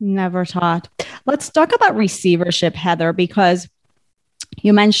 Never taught. Let's talk about receivership, Heather, because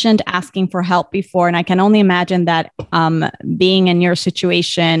you mentioned asking for help before, and I can only imagine that being in your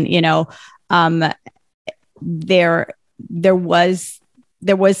situation, you know, there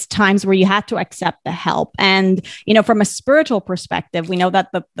was times where you had to accept the help. And, you know, from a spiritual perspective, we know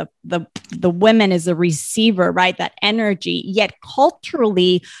that the women is a receiver, right? That energy, yet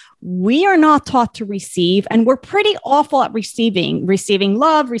culturally, we are not taught to receive. And we're pretty awful at receiving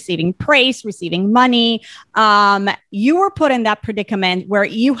love, receiving praise, receiving money. You were put in that predicament where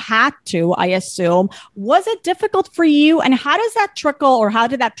you had to, I assume. Was it difficult for you? And how did that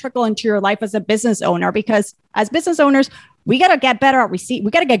trickle into your life as a business owner? Because as business owners, we got to get better at receiving.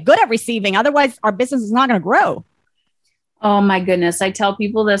 We got to get good at receiving. Otherwise, our business is not going to grow. Oh my goodness. I tell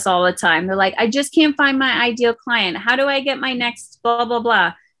people this all the time. They're like, I just can't find my ideal client. How do I get my next blah, blah,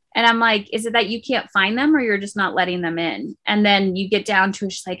 blah? And I'm like, is it that you can't find them or you're just not letting them in? And then you get down to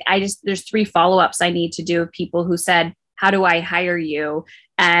it's like, there's 3 follow-ups I need to do of people who said, how do I hire you?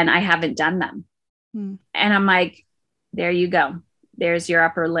 And I haven't done them. And I'm like, there you go. There's your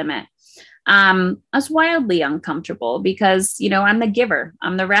upper limit. I was wildly uncomfortable because, you know, I'm the giver,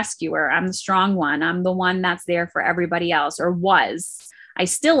 I'm the rescuer, I'm the strong one. I'm the one that's there for everybody else, or was. I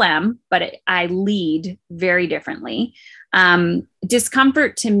still am, but I lead very differently.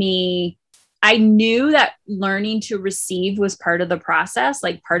 Discomfort to me, I knew that learning to receive was part of the process,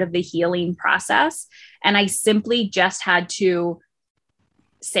 like part of the healing process. And I simply just had to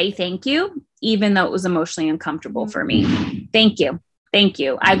say thank you, even though it was emotionally uncomfortable for me. Thank you. Thank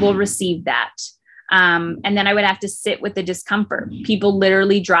you. I will receive that. And then I would have to sit with the discomfort. People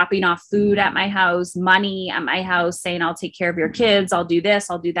literally dropping off food at my house, money at my house, saying, I'll take care of your kids. I'll do this.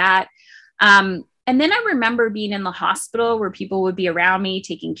 I'll do that. And then I remember being in the hospital where people would be around me,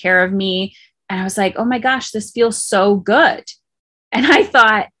 taking care of me. And I was like, oh my gosh, this feels so good. And I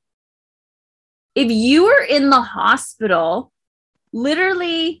thought, if you were in the hospital,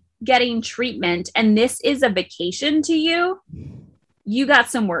 literally getting treatment, and this is a vacation to you, you got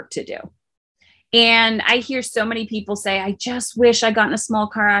some work to do. And I hear so many people say, I just wish I got in a small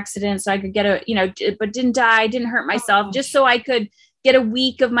car accident so I could get but didn't die, didn't hurt myself, just so I could get a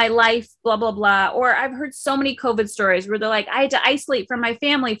week of my life, blah, blah, blah. Or I've heard so many COVID stories where they're like, I had to isolate from my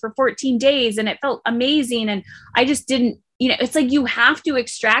family for 14 days and it felt amazing. And I just didn't, it's like you have to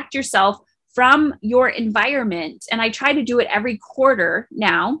extract yourself from your environment. And I try to do it every quarter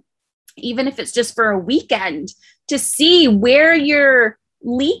now, even if it's just for a weekend, to see where you're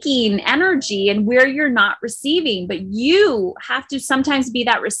leaking energy and where you're not receiving. But you have to sometimes be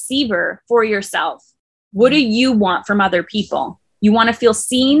that receiver for yourself. What do you want from other people? You want to feel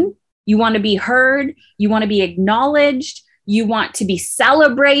seen. You want to be heard. You want to be acknowledged. You want to be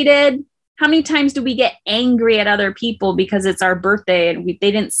celebrated. How many times do we get angry at other people because it's our birthday and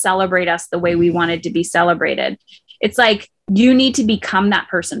they didn't celebrate us the way we wanted to be celebrated? It's like, you need to become that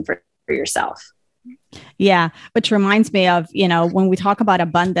person for yourself. Yeah. Which reminds me of, when we talk about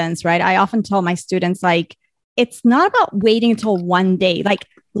abundance, right? I often tell my students, like, it's not about waiting until one day. Like,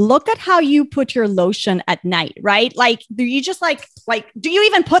 look at how you put your lotion at night, right? Like, do you just do you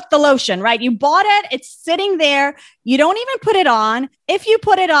even put the lotion, right? You bought it, it's sitting there. You don't even put it on. If you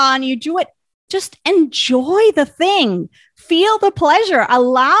put it on, you do it. Just enjoy the thing. Feel the pleasure.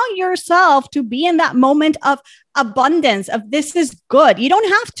 Allow yourself to be in that moment of abundance, of this is good. You don't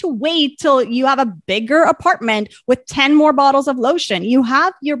have to wait till you have a bigger apartment with 10 more bottles of lotion. You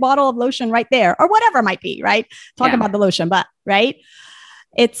have your bottle of lotion right there, or whatever it might be, right? Talk about the lotion, but right.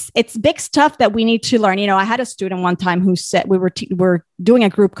 It's big stuff that we need to learn. I had a student one time who said, we were doing a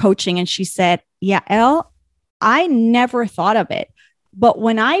group coaching, and she said, yeah, Elle, I never thought of it. But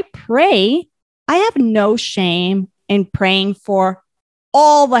when I pray, I have no shame in praying for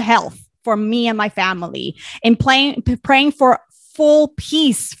all the health for me and my family, and praying for full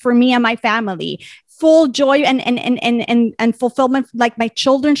peace for me and my family, full joy and fulfillment. Like, my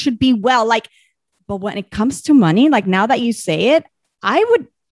children should be well. Like, but when it comes to money, like, now that you say it, I would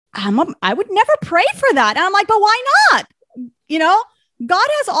never pray for that. And I'm like, but why not? God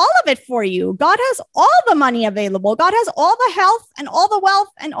has all of it for you. God has all the money available. God has all the health and all the wealth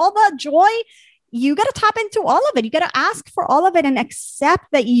and all the joy. You got to tap into all of it. You got to ask for all of it and accept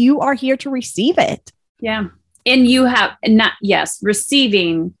that you are here to receive it. Yeah. And you have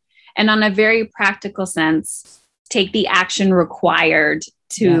receiving, and on a very practical sense, take the action required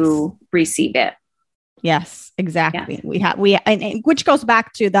to receive it. Yes, exactly. Yeah. And which goes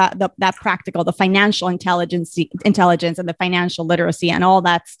back to that practical, the financial intelligence and the financial literacy and all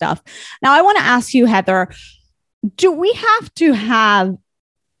that stuff. Now, I want to ask you, Heather, do we have to have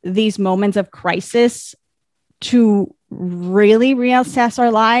these moments of crisis to really reassess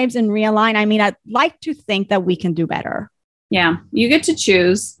our lives and realign? I mean, I'd like to think that we can do better. Yeah, you get to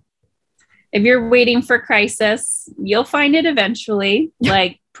choose. If you're waiting for crisis, you'll find it eventually.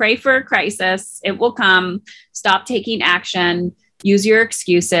 Like, pray for a crisis. It will come. Stop taking action. Use your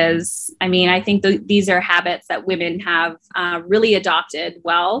excuses. I mean, I think these are habits that women have really adopted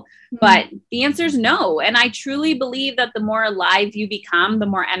well, but the answer is no. And I truly believe that the more alive you become, the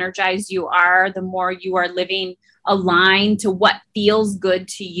more energized you are, the more you are living aligned to what feels good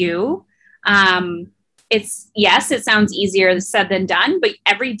to you. It sounds easier said than done, but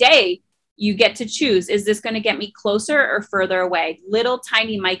every day you get to choose, is this going to get me closer or further away? Little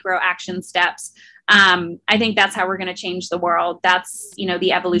tiny micro action steps. I think that's how we're going to change the world. That's,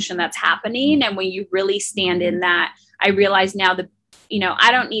 the evolution that's happening. And when you really stand in that, I realize now that,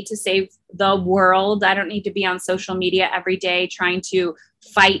 I don't need to save the world. I don't need to be on social media every day trying to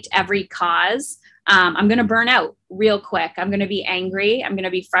fight every cause. I'm going to burn out real quick. I'm going to be angry. I'm going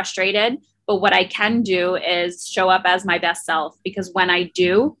to be frustrated. But what I can do is show up as my best self, because when I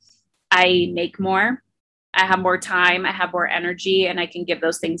do, I make more, I have more time, I have more energy, and I can give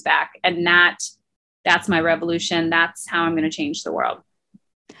those things back. And that's my revolution. That's how I'm going to change the world.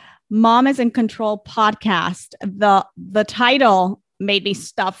 Mom is in Control podcast. The title made me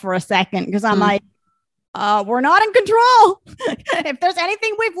stop for a second because I'm like, we're not in control. If there's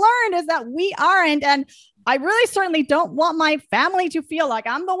anything we've learned is that we aren't. And I really certainly don't want my family to feel like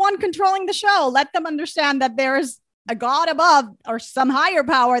I'm the one controlling the show. Let them understand that there's a God above or some higher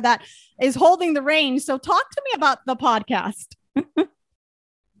power that is holding the reins. So talk to me about the podcast.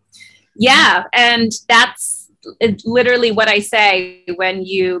 Yeah. And that's literally what I say when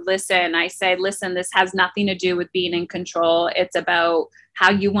you listen. I say, listen, this has nothing to do with being in control. It's about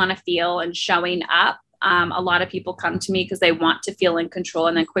how you want to feel and showing up. A lot of people come to me because they want to feel in control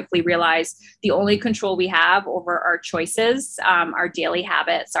and then quickly realize the only control we have over our choices, our daily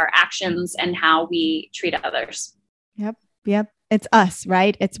habits, our actions, and how we treat others. Yep. It's us,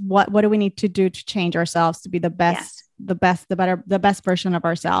 right? It's what do we need to do to change ourselves to be the best, the best version of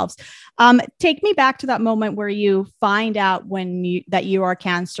ourselves. Take me back to that moment where you find out that you are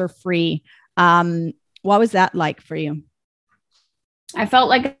cancer free. What was that like for you? I felt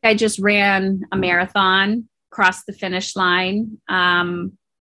like I just ran a marathon, crossed the finish line.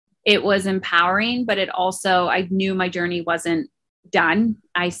 It was empowering, but I knew my journey wasn't done.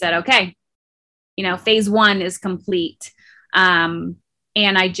 I said, okay, phase 1 is complete. And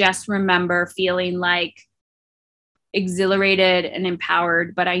I just remember feeling like exhilarated and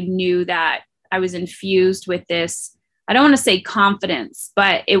empowered, but I knew that I was infused with this, I don't want to say confidence,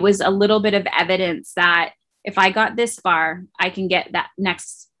 but it was a little bit of evidence that if I got this far, I can get that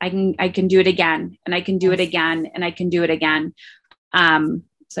next, I can do it again, and I can do it again, and I can do it again.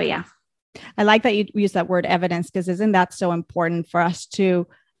 So yeah. I like that you use that word evidence, because isn't that so important for us to,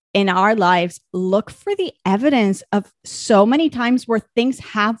 in our lives, look for the evidence of so many times where things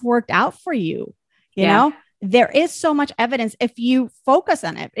have worked out for you. You know, there is so much evidence if you focus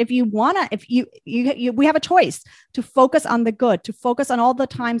on it. If you want to, we have a choice to focus on the good, to focus on all the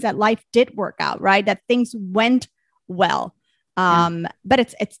times that life did work out, right? That things went well. But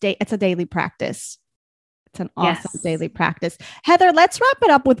it's a daily practice. It's an awesome daily practice. Heather, let's wrap it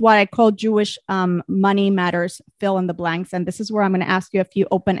up with what I call Jewish money matters, fill in the blanks. And this is where I'm going to ask you a few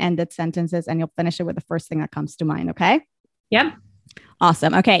open-ended sentences, and you'll finish it with the first thing that comes to mind. Okay. Yep.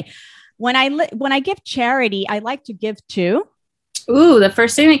 Awesome. Okay. When I give charity, I like to give to. Ooh, the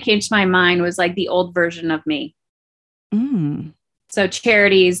first thing that came to my mind was like the old version of me. So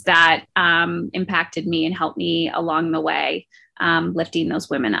charities that impacted me and helped me along the way, lifting those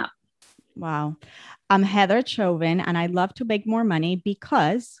women up. Wow. I'm Heather Chauvin, and I love to make more money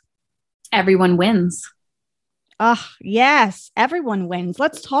because everyone wins. Oh, yes. Everyone wins.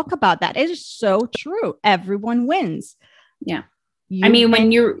 Let's talk about that. It is so true. Everyone wins. Yeah.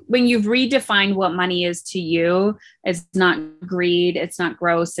 When you've redefined what money is to you, it's not greed. It's not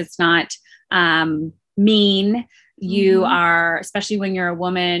gross. It's not mean. You are, especially when you're a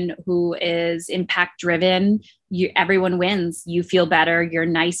woman who is impact driven, everyone wins. You feel better. You're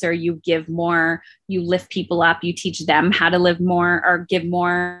nicer. You give more. You lift people up. You teach them how to live more or give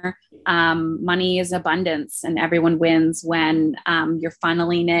more. Money is abundance, and everyone wins when you're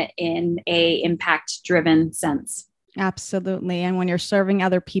funneling it in a impact driven sense. Absolutely. And when you're serving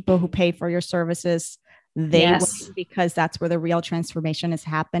other people who pay for your services, they win, because that's where the real transformation is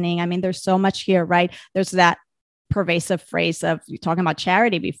happening. I mean, there's so much here, right? There's that pervasive phrase of, you're talking about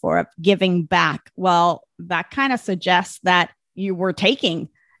charity before, of giving back. Well, that kind of suggests that you were taking,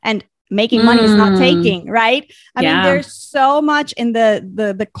 and making money is not taking, right? I mean, there's so much in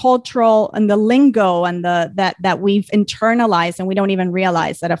the cultural and the lingo and that we've internalized, and we don't even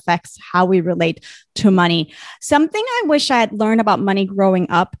realize that affects how we relate to money. Something I wish I had learned about money growing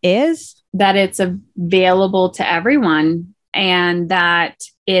up is that it's available to everyone, and that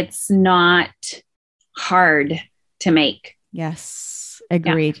it's not hard to make. Yes,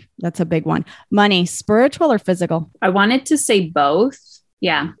 agreed. Yeah. That's a big one. Money, spiritual or physical? I wanted to say both.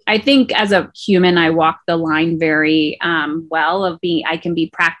 Yeah. I think as a human, I walk the line very well of I can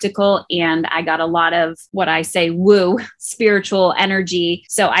be practical, and I got a lot of what I say, woo, spiritual energy.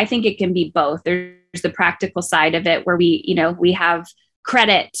 So I think it can be both. There's the practical side of it where we have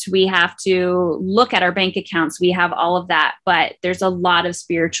credit, we have to look at our bank accounts, we have all of that, but there's a lot of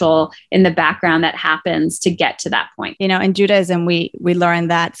spiritual in the background that happens to get to that point. In Judaism, we learn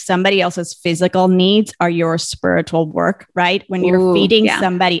that somebody else's physical needs are your spiritual work, right? When you're feeding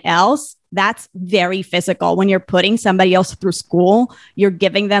somebody else, that's very physical. When you're putting somebody else through school, you're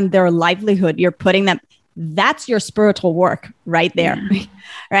giving them their livelihood, you're putting them, that's your spiritual work right there,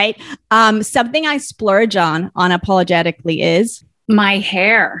 right? Something I splurge on unapologetically is my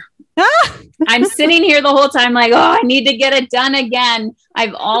hair. I'm sitting here the whole time like, I need to get it done again.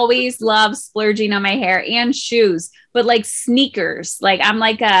 I've always loved splurging on my hair and shoes. but like sneakers. Like I'm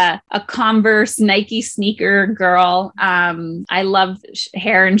like a Converse Nike sneaker girl. I love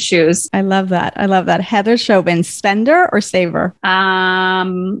hair and shoes. I love that. I love that. Heather Chauvin, spender or saver?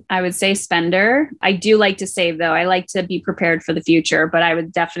 I would say spender. I do like to save though. I like to be prepared for the future, but I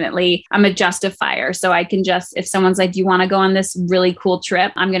would definitely, I'm a justifier. So I can just, if someone's like, do you want to go on this really cool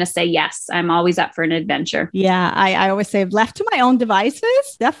trip? I'm going to say yes. I'm always up for an adventure. Yeah. I always say left to my own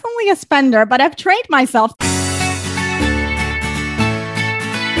devices, definitely a spender, but I've trained myself.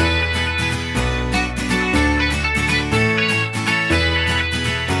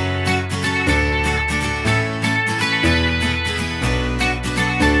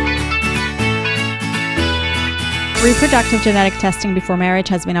 Reproductive genetic testing before marriage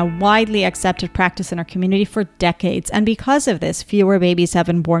has been a widely accepted practice in our community for decades, and because of this, fewer babies have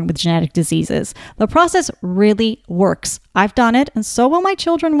been born with genetic diseases. The process really works. I've done it, and so will my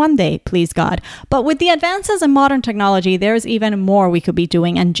children one day, please God. But with the advances in modern technology, there's even more we could be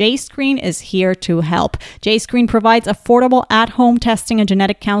doing, and JScreen is here to help. JScreen provides affordable at-home testing and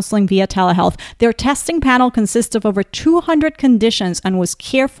genetic counseling via telehealth. Their testing panel consists of over 200 conditions and was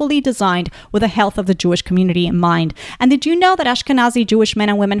carefully designed with the health of the Jewish community in mind. And did you know that Ashkenazi Jewish men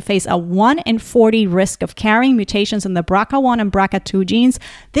and women face a 1 in 40 risk of carrying mutations in the BRCA1 and BRCA2 genes?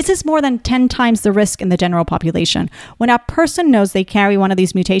 This is more than 10 times the risk in the general population. When a person knows they carry one of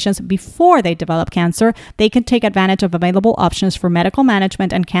these mutations before they develop cancer, they can take advantage of available options for medical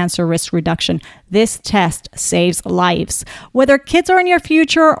management and cancer risk reduction. This test saves lives. Whether kids are in your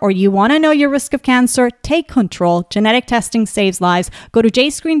future or you want to know your risk of cancer, take control. Genetic testing saves lives. Go to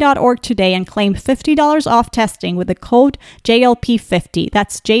jscreen.org today and claim $50 off testing with the code JLP50.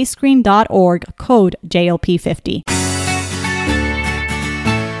 That's jscreen.org, code JLP50.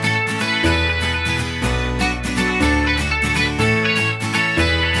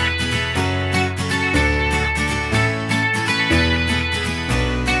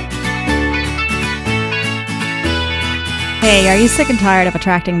 Hey, are you sick and tired of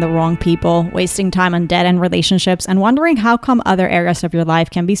attracting the wrong people, wasting time on dead-end relationships, and wondering how come other areas of your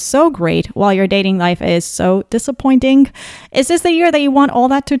life can be so great while your dating life is so disappointing? Is this the year that you want all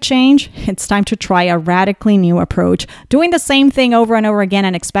that to change? It's time to try a radically new approach. Doing the same thing over and over again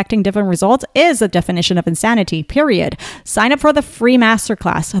and expecting different results is a definition of insanity, period. Sign up for the free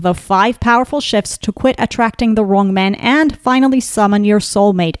masterclass, the 5 powerful shifts to quit attracting the wrong men and finally summon your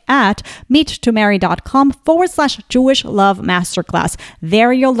soulmate at meettomarry.com/Jewish Love Masterclass.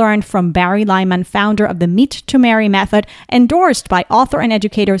 There you'll learn from Barry Lyman, founder of the Meet to Marry method, endorsed by author and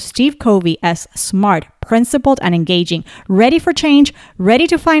educator Steve Covey as smart, principled, and engaging. Ready for change? Ready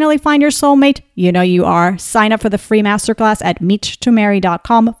to finally find your soulmate? You know you are. Sign up for the free masterclass at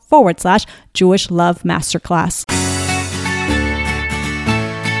meettomarry.com/Jewish Love Masterclass.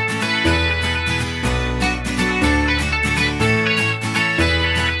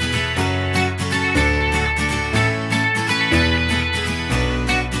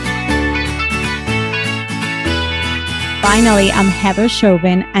 Finally, I'm Heather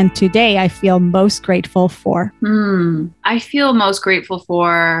Chauvin, and today I feel most grateful for. I feel most grateful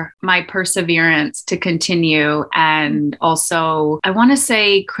for my perseverance to continue, and also I want to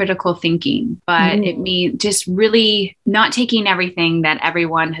say critical thinking, but it means just really not taking everything that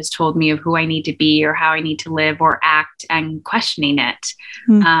everyone has told me of who I need to be or how I need to live or act and questioning it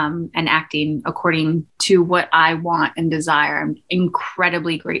and acting according to what I want and desire. I'm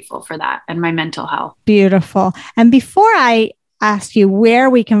incredibly grateful for that and my mental health. Beautiful. And before I ask you where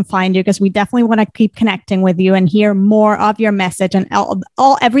we can find you, because we definitely want to keep connecting with you and hear more of your message and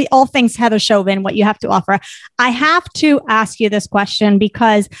all things Heather Chauvin, what you have to offer, I have to ask you this question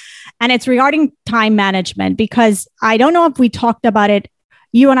and it's regarding time management, because I don't know if we talked about it,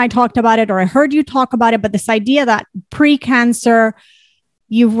 you and I talked about it, or I heard you talk about it, but this idea that pre-cancer,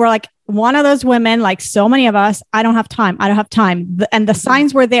 you were like one of those women, like so many of us, I don't have time. And the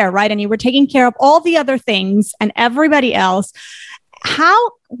signs were there, right? And you were taking care of all the other things and everybody else.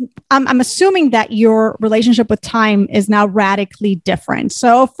 I'm assuming that your relationship with time is now radically different.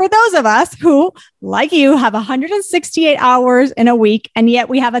 So for those of us who, like you, have 168 hours in a week, and yet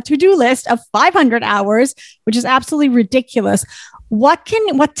we have a to-do list of 500 hours, which is absolutely ridiculous. What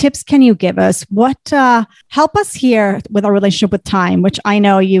tips can you give us? Help us here with our relationship with time, which I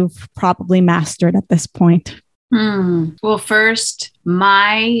know you've probably mastered at this point. Well, first,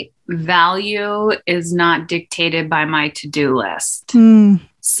 my value is not dictated by my to-do list.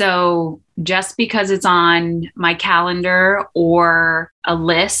 So just because it's on my calendar or a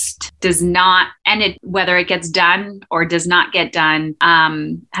list does not, whether it gets done or does not get done,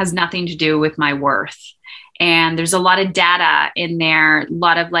 has nothing to do with my worth. And there's a lot of data in there, a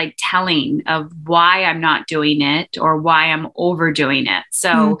lot of like telling of why I'm not doing it or why I'm overdoing it.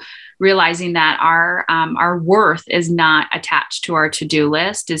 So realizing that our worth is not attached to our to-do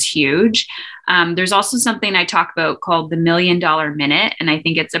list is huge. There's also something I talk about called the $1 Million Minute. And I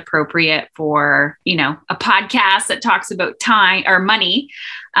think it's appropriate for, a podcast that talks about time or money.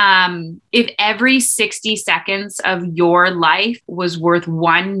 If every 60 seconds of your life was worth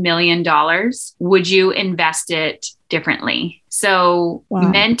 $1 million, would you invest it differently? So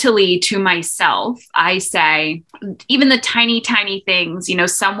mentally to myself, I say, even the tiny, tiny things,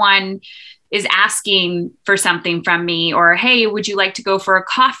 someone is asking for something from me, or, hey, would you like to go for a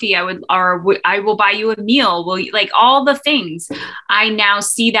coffee? I will buy you a meal. Like all the things. I now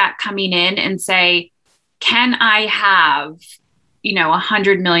see that coming in and say, can I have,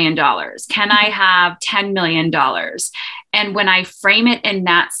 $100 million? Can I have $10 million? And when I frame it in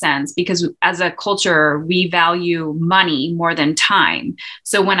that sense, because as a culture, we value money more than time.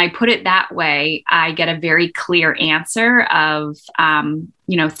 So when I put it that way, I get a very clear answer of,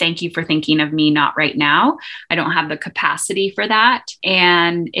 thank you for thinking of me, not right now. I don't have the capacity for that.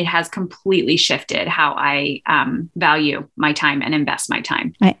 And it has completely shifted how I value my time and invest my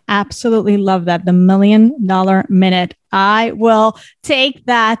time. I absolutely love that. The $1 Million Minute. I will take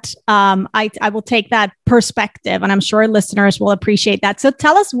that. I will take that perspective, and I'm sure listeners will appreciate that. So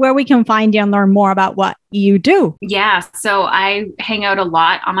tell us where we can find you and learn more about what you do. Yeah. So I hang out a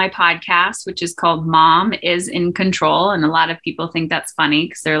lot on my podcast, which is called Mom is in Control. And a lot of people think that's funny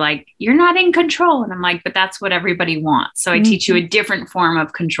because they're like, you're not in control. And I'm like, but that's what everybody wants. So I teach you a different form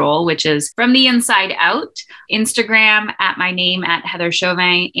of control, which is from the inside out. Instagram at my name at Heather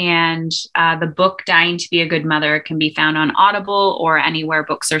Chauvin, and the book Dying to Be a Good Mother can be found on Audible or anywhere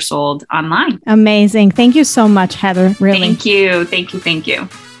books are sold online. Amazing. Thank you so much, Heather. Really. Thank you. Thank you.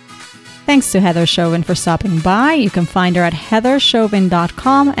 Thanks to Heather Chauvin for stopping by. You can find her at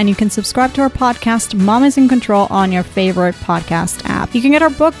heatherchauvin.com, and you can subscribe to her podcast, Mom is in Control, on your favorite podcast app. You can get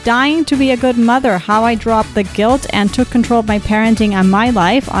her book, Dying to Be a Good Mother, How I Dropped the Guilt and Took Control of My Parenting and My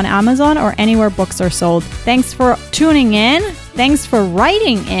Life, on Amazon or anywhere books are sold. Thanks for tuning in. Thanks for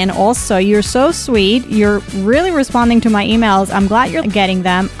writing in also. You're so sweet. You're really responding to my emails. I'm glad you're getting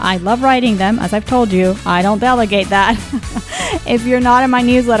them. I love writing them. As I've told you, I don't delegate that. If you're not in my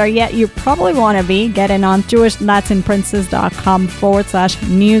newsletter yet, you probably want to be. Get in on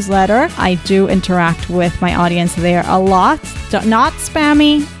jewishlatinprincess.com/newsletter. I do interact with my audience there a lot. Not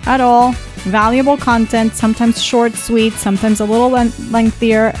spammy at all. Valuable content, sometimes short, sweet, sometimes a little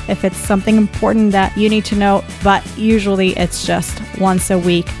lengthier if it's something important that you need to know, but usually it's just once a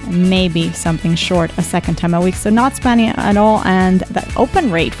week, maybe something short a second time a week. So not spammy at all. And the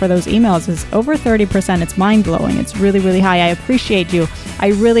open rate for those emails is over 30%. It's mind-blowing. It's really, really high. I appreciate you. I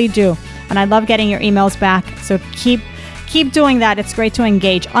really do. And I love getting your emails back. So keep doing that. It's great to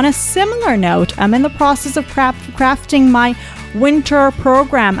engage. On a similar note, I'm in the process of crafting my winter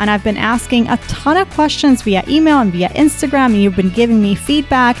program, and I've been asking a ton of questions via email and via Instagram, and you've been giving me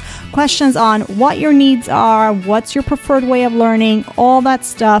feedback, questions on what your needs are, what's your preferred way of learning, all that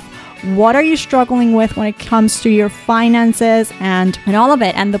stuff. What are you struggling with when it comes to your finances and all of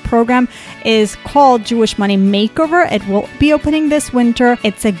it? And the program is called Jewish Money Makeover. It will be opening this winter.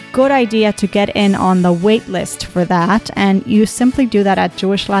 It's a good idea to get in on the wait list for that. And you simply do that at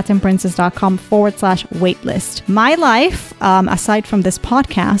jewishlatinprincess.com/waitlist. My life, aside from this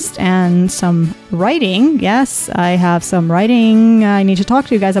podcast and some writing, yes, I have some writing I need to talk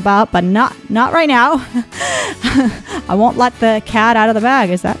to you guys about, but not right now. I won't let the cat out of the bag.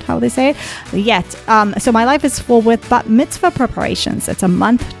 Is that how they say it? Yet. So my life is full with bat mitzvah preparations. It's a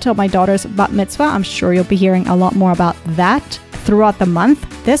month till my daughter's bat mitzvah. I'm sure you'll be hearing a lot more about that throughout the month.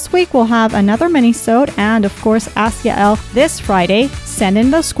 This week we'll have another mini-sode, and of course Ask Yael this Friday. Send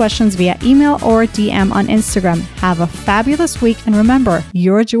in those questions via email or DM on Instagram. Have a fabulous week, and remember,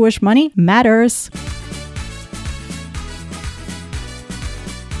 your Jewish money matters.